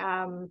cemetery.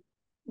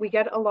 We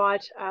get a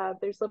lot,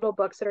 there's little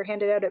books that are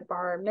handed out at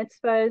bar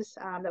mitzvahs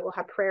that will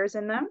have prayers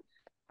in them.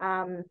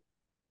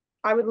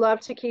 I would love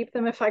to keep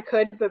them if I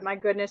could, but my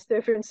goodness, there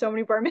have been so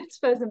many bar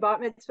mitzvahs and bat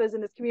mitzvahs in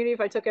this community. If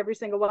I took every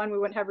single one, we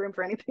wouldn't have room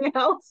for anything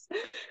else.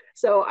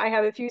 So I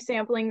have a few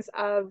samplings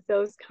of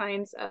those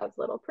kinds of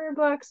little prayer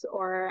books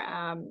or,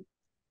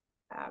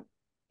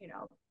 you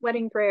know,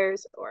 wedding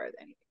prayers or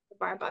anything.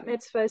 Bar bat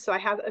mitzvah. So I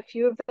have a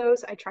few of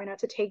those. I try not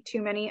to take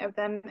too many of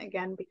them,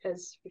 again,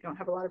 because we don't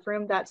have a lot of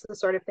room. That's the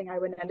sort of thing I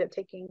would end up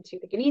taking to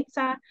the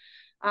Ganitza.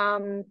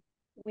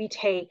 We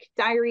take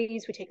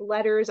diaries, we take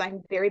letters.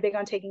 I'm very big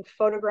on taking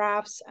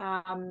photographs.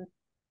 Gosh,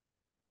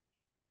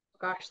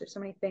 there's so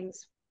many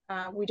things.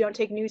 We don't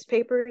take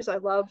newspapers. I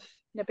love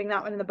nipping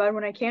that one in the bud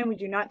when I can. We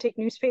do not take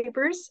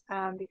newspapers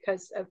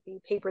because of the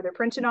paper they're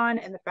printed on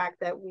and the fact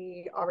that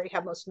we already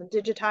have most of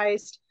them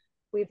digitized.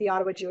 We have the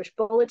Ottawa Jewish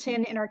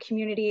Bulletin in our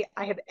community.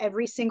 I have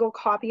every single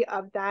copy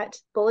of that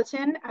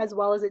bulletin, as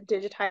well as it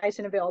digitized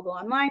and available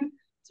online.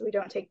 So we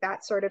don't take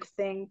that sort of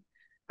thing.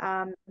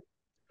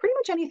 Pretty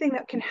much anything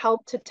that can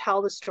help to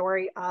tell the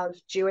story of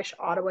Jewish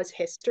Ottawa's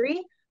history.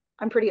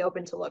 I'm pretty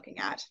open to looking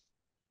at.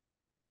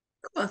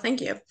 Cool, thank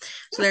you.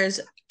 So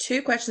there's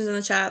two questions in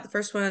the chat. The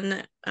first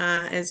one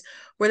is,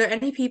 were there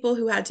any people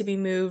who had to be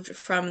moved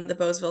from the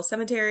Beausville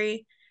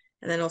Cemetery?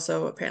 And then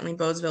also apparently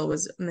Beausville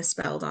was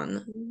misspelled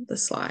on the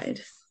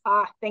slide.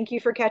 Thank you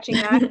for catching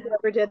that.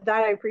 Whoever did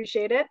that, I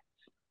appreciate it.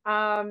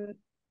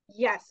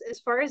 Yes, as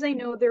far as I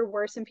know, there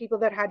were some people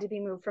that had to be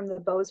moved from the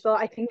Beausville.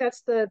 I think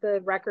that's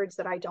the records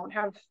that I don't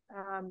have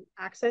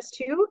access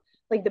to.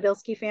 Like the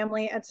Bilski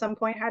family at some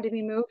point had to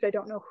be moved. I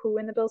don't know who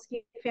in the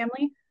Bilski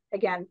family.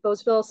 Again,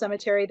 Beausville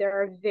Cemetery, there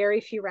are very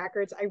few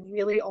records. I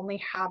really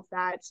only have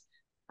that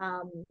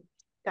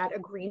that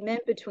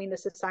agreement between the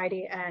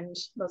society and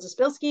Moses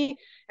Bilski.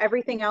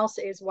 Everything else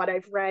is what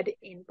I've read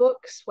in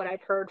books, what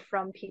I've heard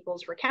from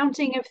people's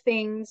recounting of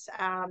things.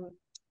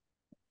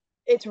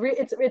 It's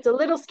a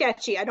little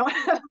sketchy. I don't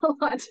have a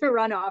lot to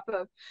run off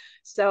of.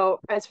 So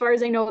as far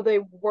as I know, they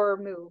were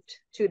moved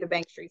to the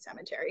Bank Street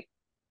Cemetery.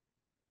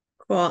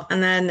 Cool.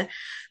 And then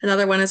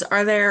another one is,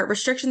 are there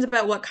restrictions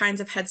about what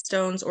kinds of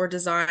headstones or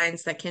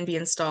designs that can be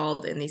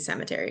installed in these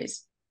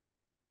cemeteries?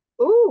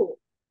 Ooh,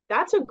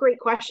 that's a great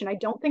question. I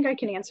don't think I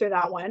can answer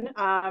that one.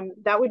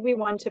 That would be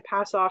one to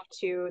pass off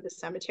to the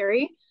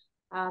cemetery,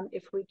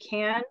 if we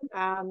can.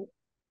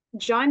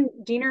 John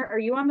Diener, are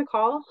you on the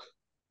call?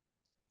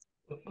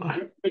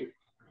 I'm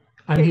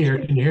here.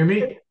 Can you hear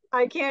me?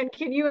 I can.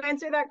 Can you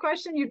answer that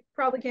question? You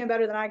probably can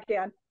better than I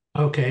can.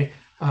 Okay.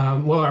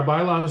 Well, our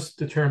bylaws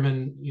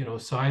determine,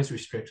 size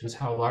restrictions,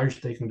 how large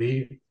they can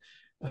be.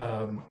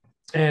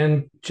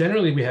 And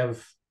generally we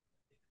have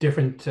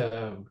different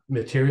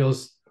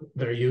materials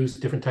that are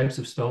used, different types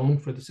of stone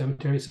for the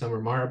cemetery. Some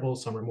are marble,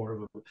 some are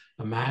more of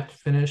a matte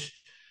finish.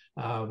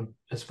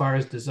 As far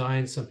as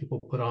design, some people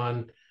put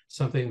on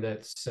something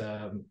that's,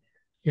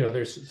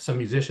 there's some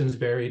musicians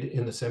buried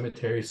in the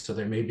cemetery, so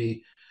there may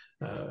be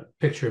a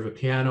picture of a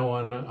piano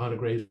on a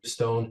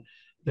gravestone.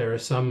 There are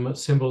some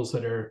symbols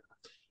that are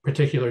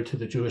particular to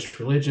the Jewish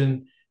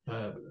religion.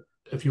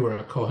 If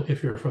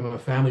you're from a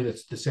family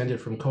that's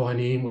descended from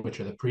Kohanim, which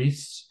are the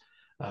priests,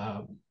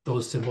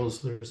 those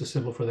symbols, there's a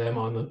symbol for them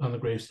on the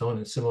gravestone,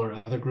 and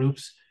similar other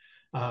groups.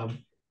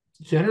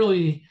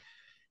 Generally,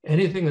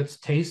 anything that's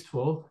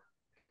tasteful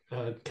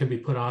can be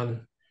put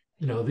on,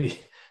 the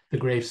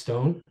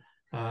gravestone.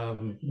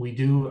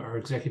 Our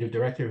executive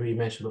director, who you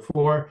mentioned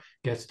before,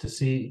 gets to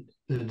see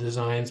the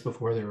designs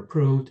before they're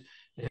approved.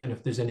 And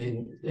if there's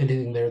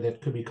anything there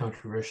that could be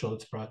controversial,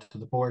 it's brought to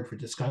the board for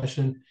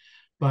discussion.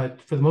 But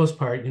for the most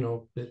part,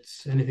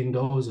 it's anything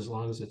goes as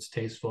long as it's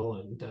tasteful.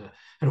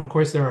 And of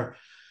course, there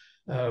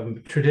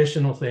are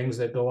traditional things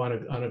that go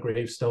on a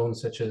gravestone,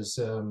 such as,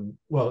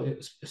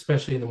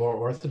 especially in the more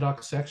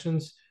Orthodox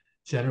sections,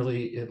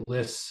 generally it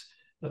lists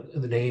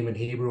the name in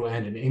Hebrew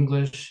and in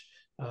English.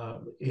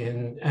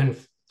 And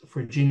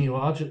for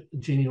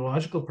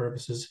genealogical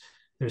purposes,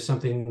 there's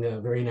something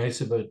very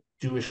nice about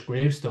Jewish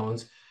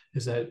gravestones,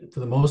 is that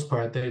for the most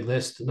part, they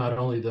list not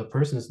only the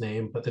person's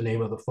name, but the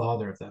name of the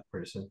father of that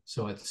person.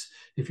 So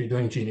if you're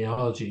doing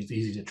genealogy, it's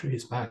easy to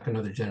trace back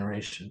another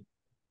generation.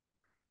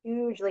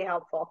 Hugely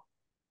helpful.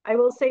 I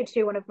will say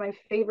too, one of my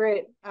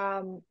favorite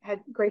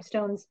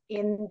gravestones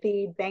in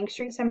the Bank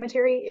Street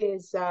Cemetery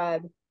is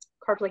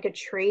carved like a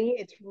tree.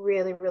 It's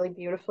really, really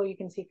beautiful. You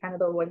can see kind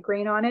of the wood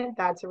grain on it.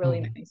 That's a really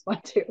nice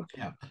one too.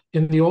 Yeah.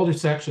 In the older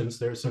sections,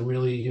 there's some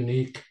really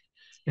unique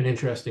and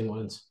interesting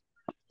ones.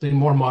 The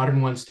more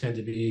modern ones tend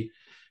to be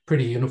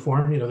pretty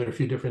uniform. There are a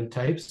few different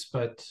types,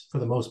 but for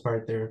the most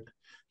part, they're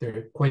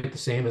quite the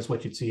same as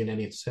what you'd see in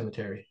any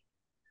cemetery.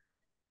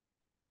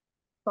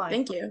 Fine.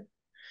 Thank you.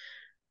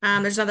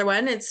 There's another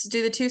one. It's,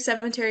 do the two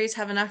cemeteries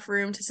have enough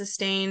room to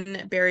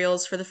sustain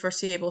burials for the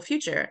foreseeable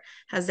future?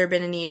 Has there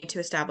been a need to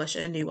establish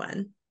a new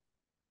one?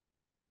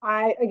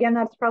 Again,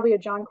 that's probably a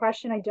John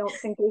question. I don't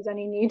think there's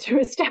any need to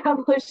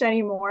establish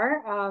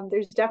anymore.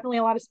 There's definitely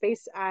a lot of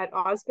space at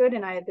Osgoode,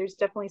 and there's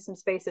definitely some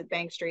space at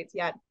Bank Street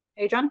yet.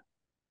 Hey, John?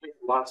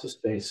 Lots of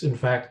space. In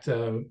fact,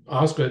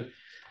 Osgoode,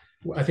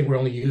 I think we're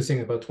only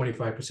using about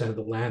 25% of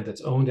the land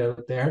that's owned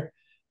out there.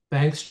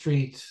 Bank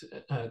Street,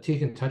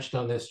 Tegan touched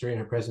on this during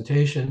her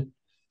presentation.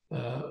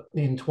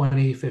 In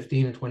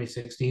 2015 and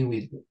 2016,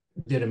 we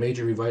did a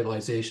major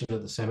revitalization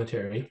of the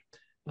cemetery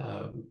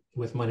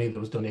with money that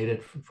was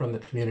donated from the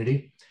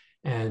community.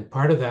 And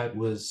part of that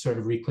was sort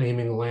of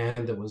reclaiming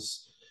land that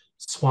was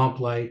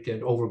swamp-like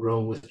and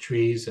overgrown with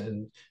trees,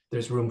 and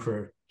there's room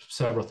for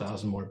several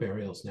thousand more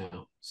burials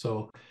now.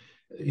 So,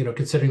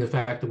 considering the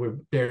fact that we're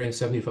burying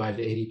 75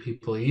 to 80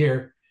 people a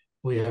year,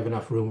 we have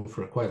enough room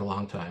for quite a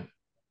long time.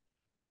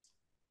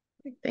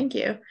 Thank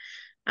you.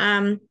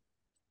 Are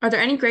there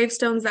any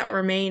gravestones that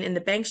remain in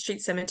the Bank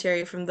Street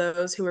Cemetery from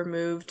those who were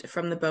moved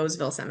from the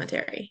Beausville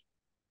Cemetery?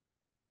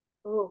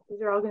 Oh,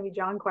 these are all going to be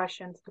John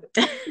questions.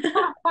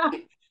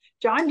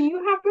 John, do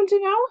you happen to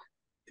know?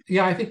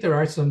 Yeah, I think there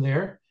are some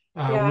there.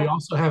 Yeah. We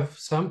also have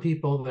some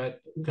people that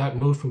got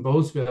moved from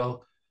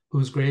Beausville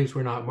whose graves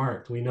were not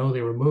marked. We know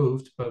they were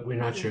moved, but we're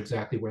not sure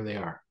exactly where they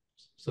are.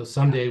 So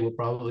someday we'll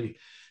probably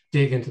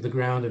dig into the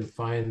ground and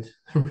find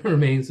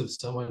remains of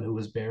someone who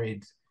was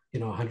buried,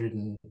 100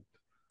 and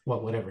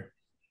whatever,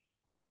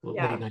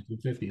 Yeah. late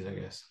 1950s, I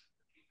guess.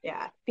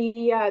 Yeah,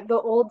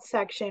 the old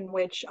section,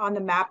 which on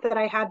the map that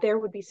I had there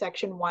would be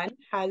section 1,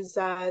 has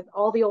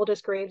all the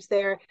oldest graves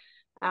there.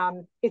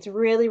 It's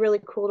really,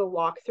 really cool to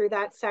walk through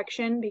that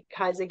section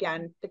because,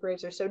 again, the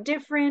graves are so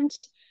different.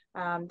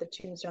 The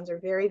tombstones are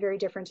very, very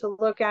different to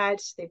look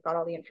at. They've got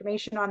all the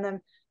information on them.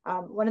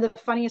 One of the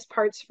funniest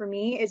parts for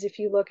me is if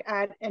you look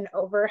at an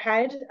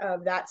overhead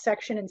of that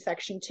section in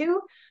section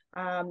 2,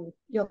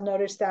 you'll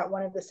notice that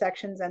one of the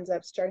sections ends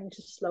up starting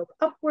to slope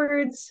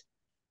upwards.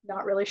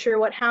 Not really sure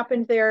what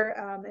happened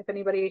there. If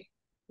anybody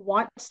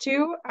wants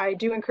to, I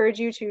do encourage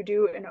you to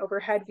do an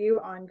overhead view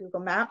on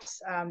Google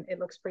Maps. It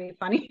looks pretty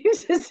funny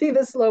to see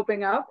the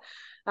sloping up.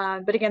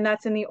 But again,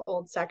 that's in the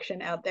old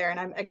section out there.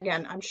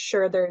 And I'm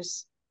sure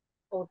there's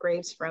old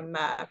graves from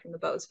the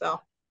Bowesville.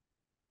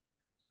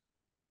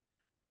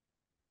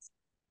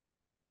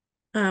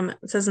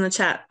 It says in the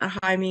chat,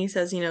 Jaime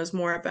says he knows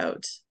more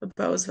about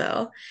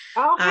Bowesville.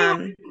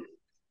 Oh,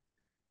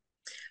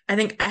 I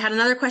think I had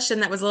another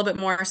question that was a little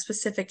bit more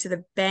specific to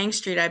the Bank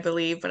Street, I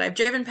believe, but I've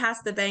driven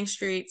past the Bank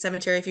Street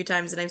Cemetery a few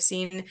times and I've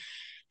seen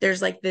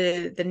there's like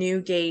the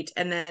new gate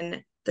and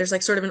then there's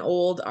like sort of an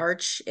old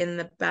arch in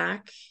the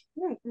back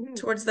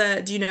towards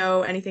the, do you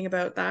know anything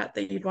about that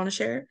you'd want to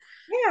share?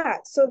 Yeah,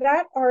 so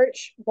that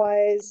arch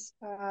was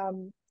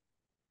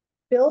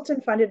built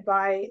and funded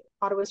by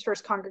Ottawa's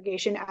first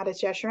congregation, Ottawa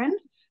Jesuit.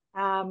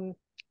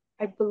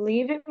 I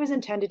believe it was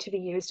intended to be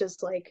used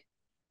as like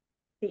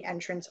the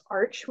entrance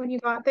arch when you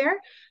got there.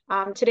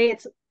 Today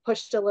it's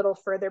pushed a little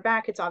further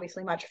back. It's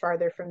obviously much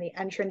farther from the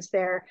entrance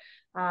there,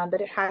 but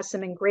it has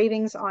some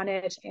engravings on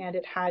it and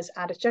it has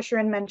Ottawa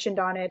Jesuit mentioned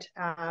on it,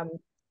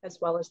 as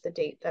well as the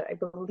date that I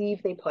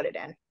believe they put it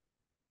in.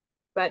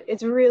 But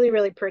it's really,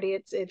 really pretty.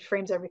 It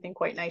frames everything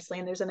quite nicely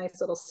and there's a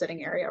nice little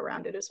sitting area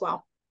around it as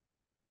well.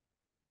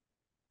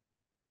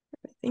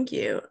 Thank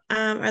you.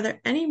 Are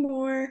there any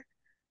more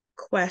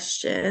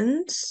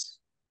questions?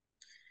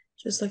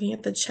 Just looking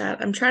at the chat.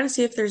 I'm trying to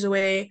see if there's a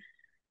way,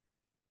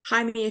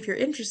 Jaime, if you're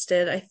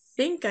interested, I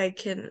think I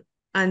can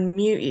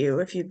unmute you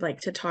if you'd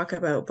like to talk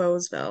about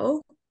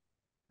Bowesville.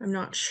 I'm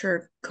not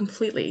sure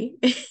completely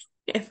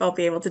if I'll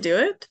be able to do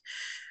it.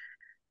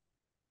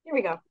 Here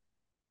we go.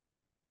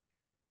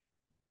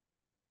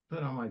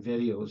 Put on my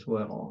video as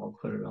well. I'll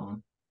put it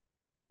on.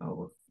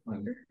 Oh,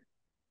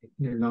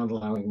 you're not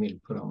allowing me to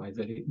put on my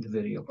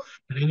video.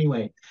 But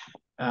anyway,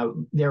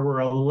 there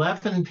were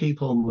 11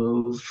 people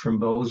moved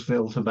from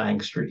Bowesville to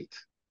Bank Street.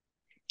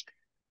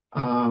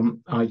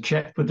 I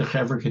checked with the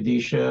Chevra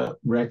Kadisha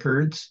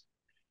records,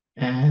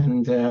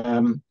 and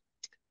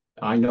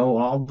I know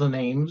all the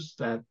names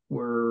that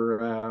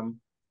were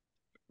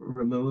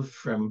removed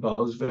from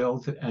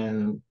Bowesville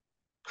and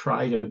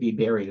try to be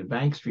buried at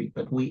Bank Street,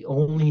 but we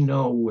only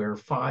know where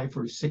 5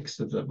 or 6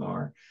 of them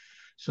are.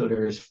 So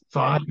there's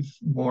 5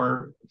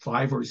 or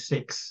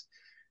 6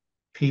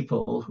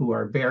 people who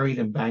are buried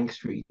in Bank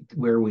Street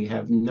where we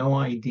have no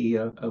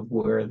idea of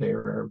where they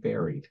are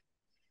buried.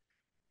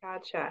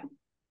 Gotcha.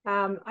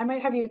 I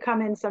might have you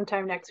come in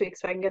sometime next week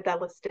so I can get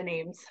that list of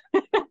names.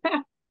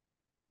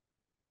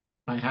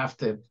 I have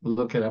to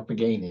look it up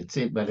again. It's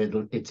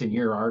in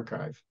your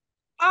archive.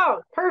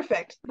 Oh,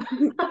 perfect.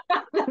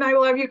 Then I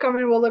will have you come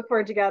and we'll look for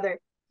it together.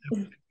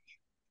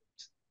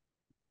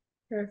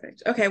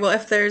 Perfect. Okay, well,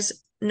 if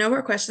there's no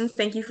more questions,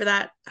 thank you for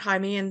that,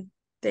 Jaime, and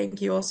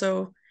thank you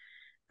also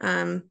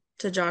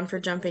to John for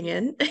jumping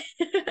in.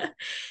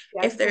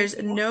 If there's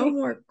no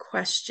more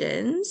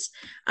questions,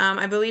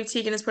 I believe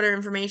Tegan has put her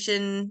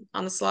information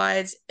on the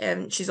slides,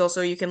 and she's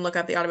also, you can look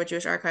up the Ottawa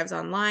Jewish Archives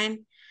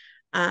online.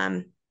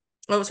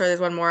 Oh, sorry, there's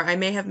one more. I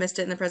may have missed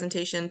it in the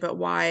presentation, but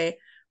why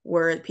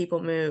were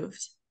people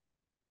moved?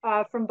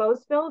 From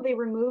Bowesville, they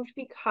removed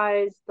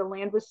because the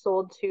land was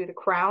sold to the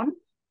Crown.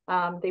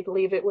 They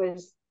believe it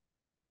was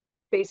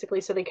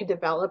basically so they could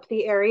develop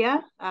the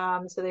area.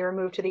 So they were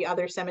moved to the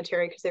other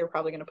cemetery because they were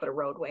probably going to put a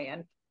roadway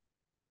in.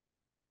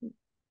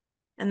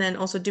 And then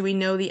also, do we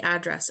know the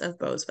address of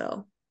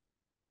Bowesville?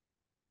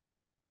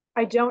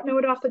 I don't know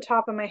it off the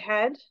top of my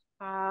head.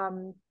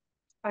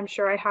 I'm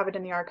sure I have it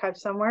in the archive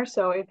somewhere.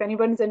 So if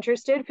anyone's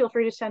interested, feel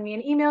free to send me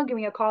an email, give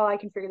me a call. I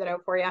can figure that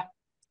out for you.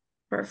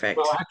 Perfect.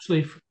 Well,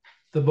 actually,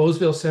 the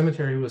Bowesville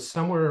Cemetery was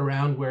somewhere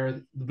around where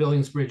the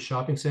Billingsbridge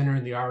Shopping Center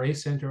and the RA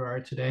Center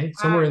are today,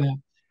 somewhere in that.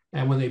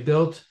 And when they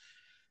built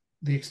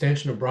the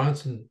extension of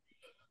Bronson,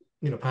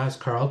 past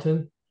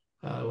Carleton,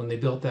 when they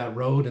built that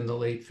road in the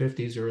late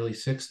 50s, early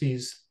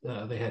 60s,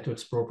 they had to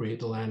expropriate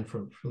the land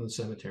from the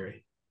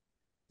cemetery.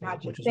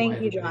 Gotcha. Which is Thank why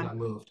you, everybody John. got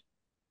moved.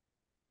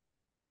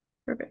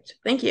 Perfect.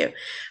 Thank you.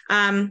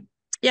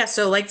 Yeah,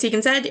 so like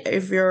Tegan said,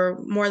 if you're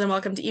more than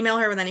welcome to email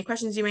her with any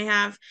questions you may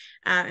have.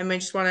 And we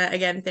just want to,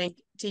 again, thank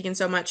Tegan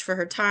so much for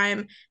her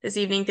time this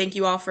evening. Thank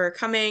you all for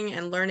coming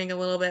and learning a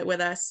little bit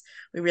with us.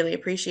 We really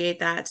appreciate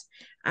that.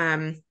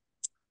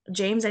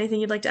 James,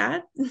 anything you'd like to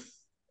add?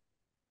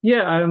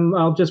 Yeah,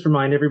 I'll just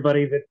remind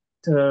everybody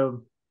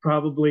that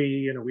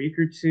probably in a week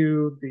or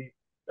two, the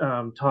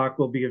talk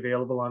will be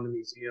available on the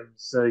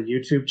museum's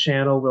YouTube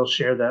channel. We'll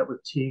share that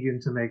with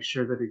Tegan to make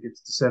sure that it gets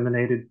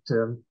disseminated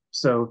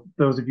So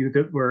those of you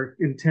that were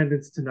in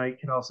attendance tonight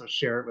can also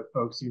share it with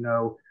folks you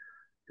know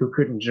who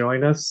couldn't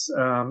join us.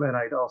 And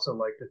I'd also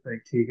like to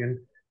thank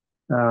Tegan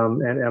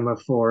and Emma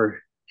for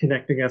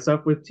connecting us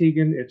up with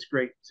Tegan. It's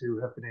great to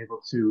have been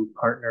able to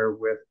partner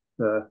with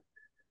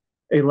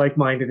a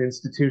like-minded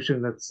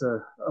institution that's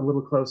a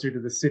little closer to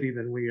the city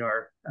than we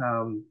are,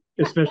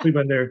 especially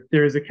when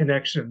there is a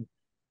connection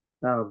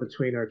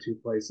between our two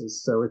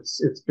places. So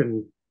it's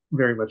been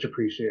very much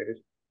appreciated.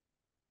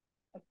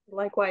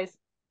 Likewise.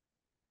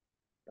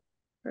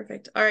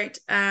 Perfect. All right.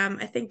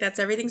 I think that's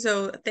everything.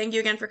 So thank you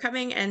again for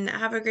coming, and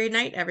have a great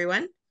night,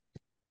 everyone.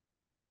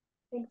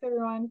 Thanks,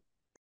 everyone.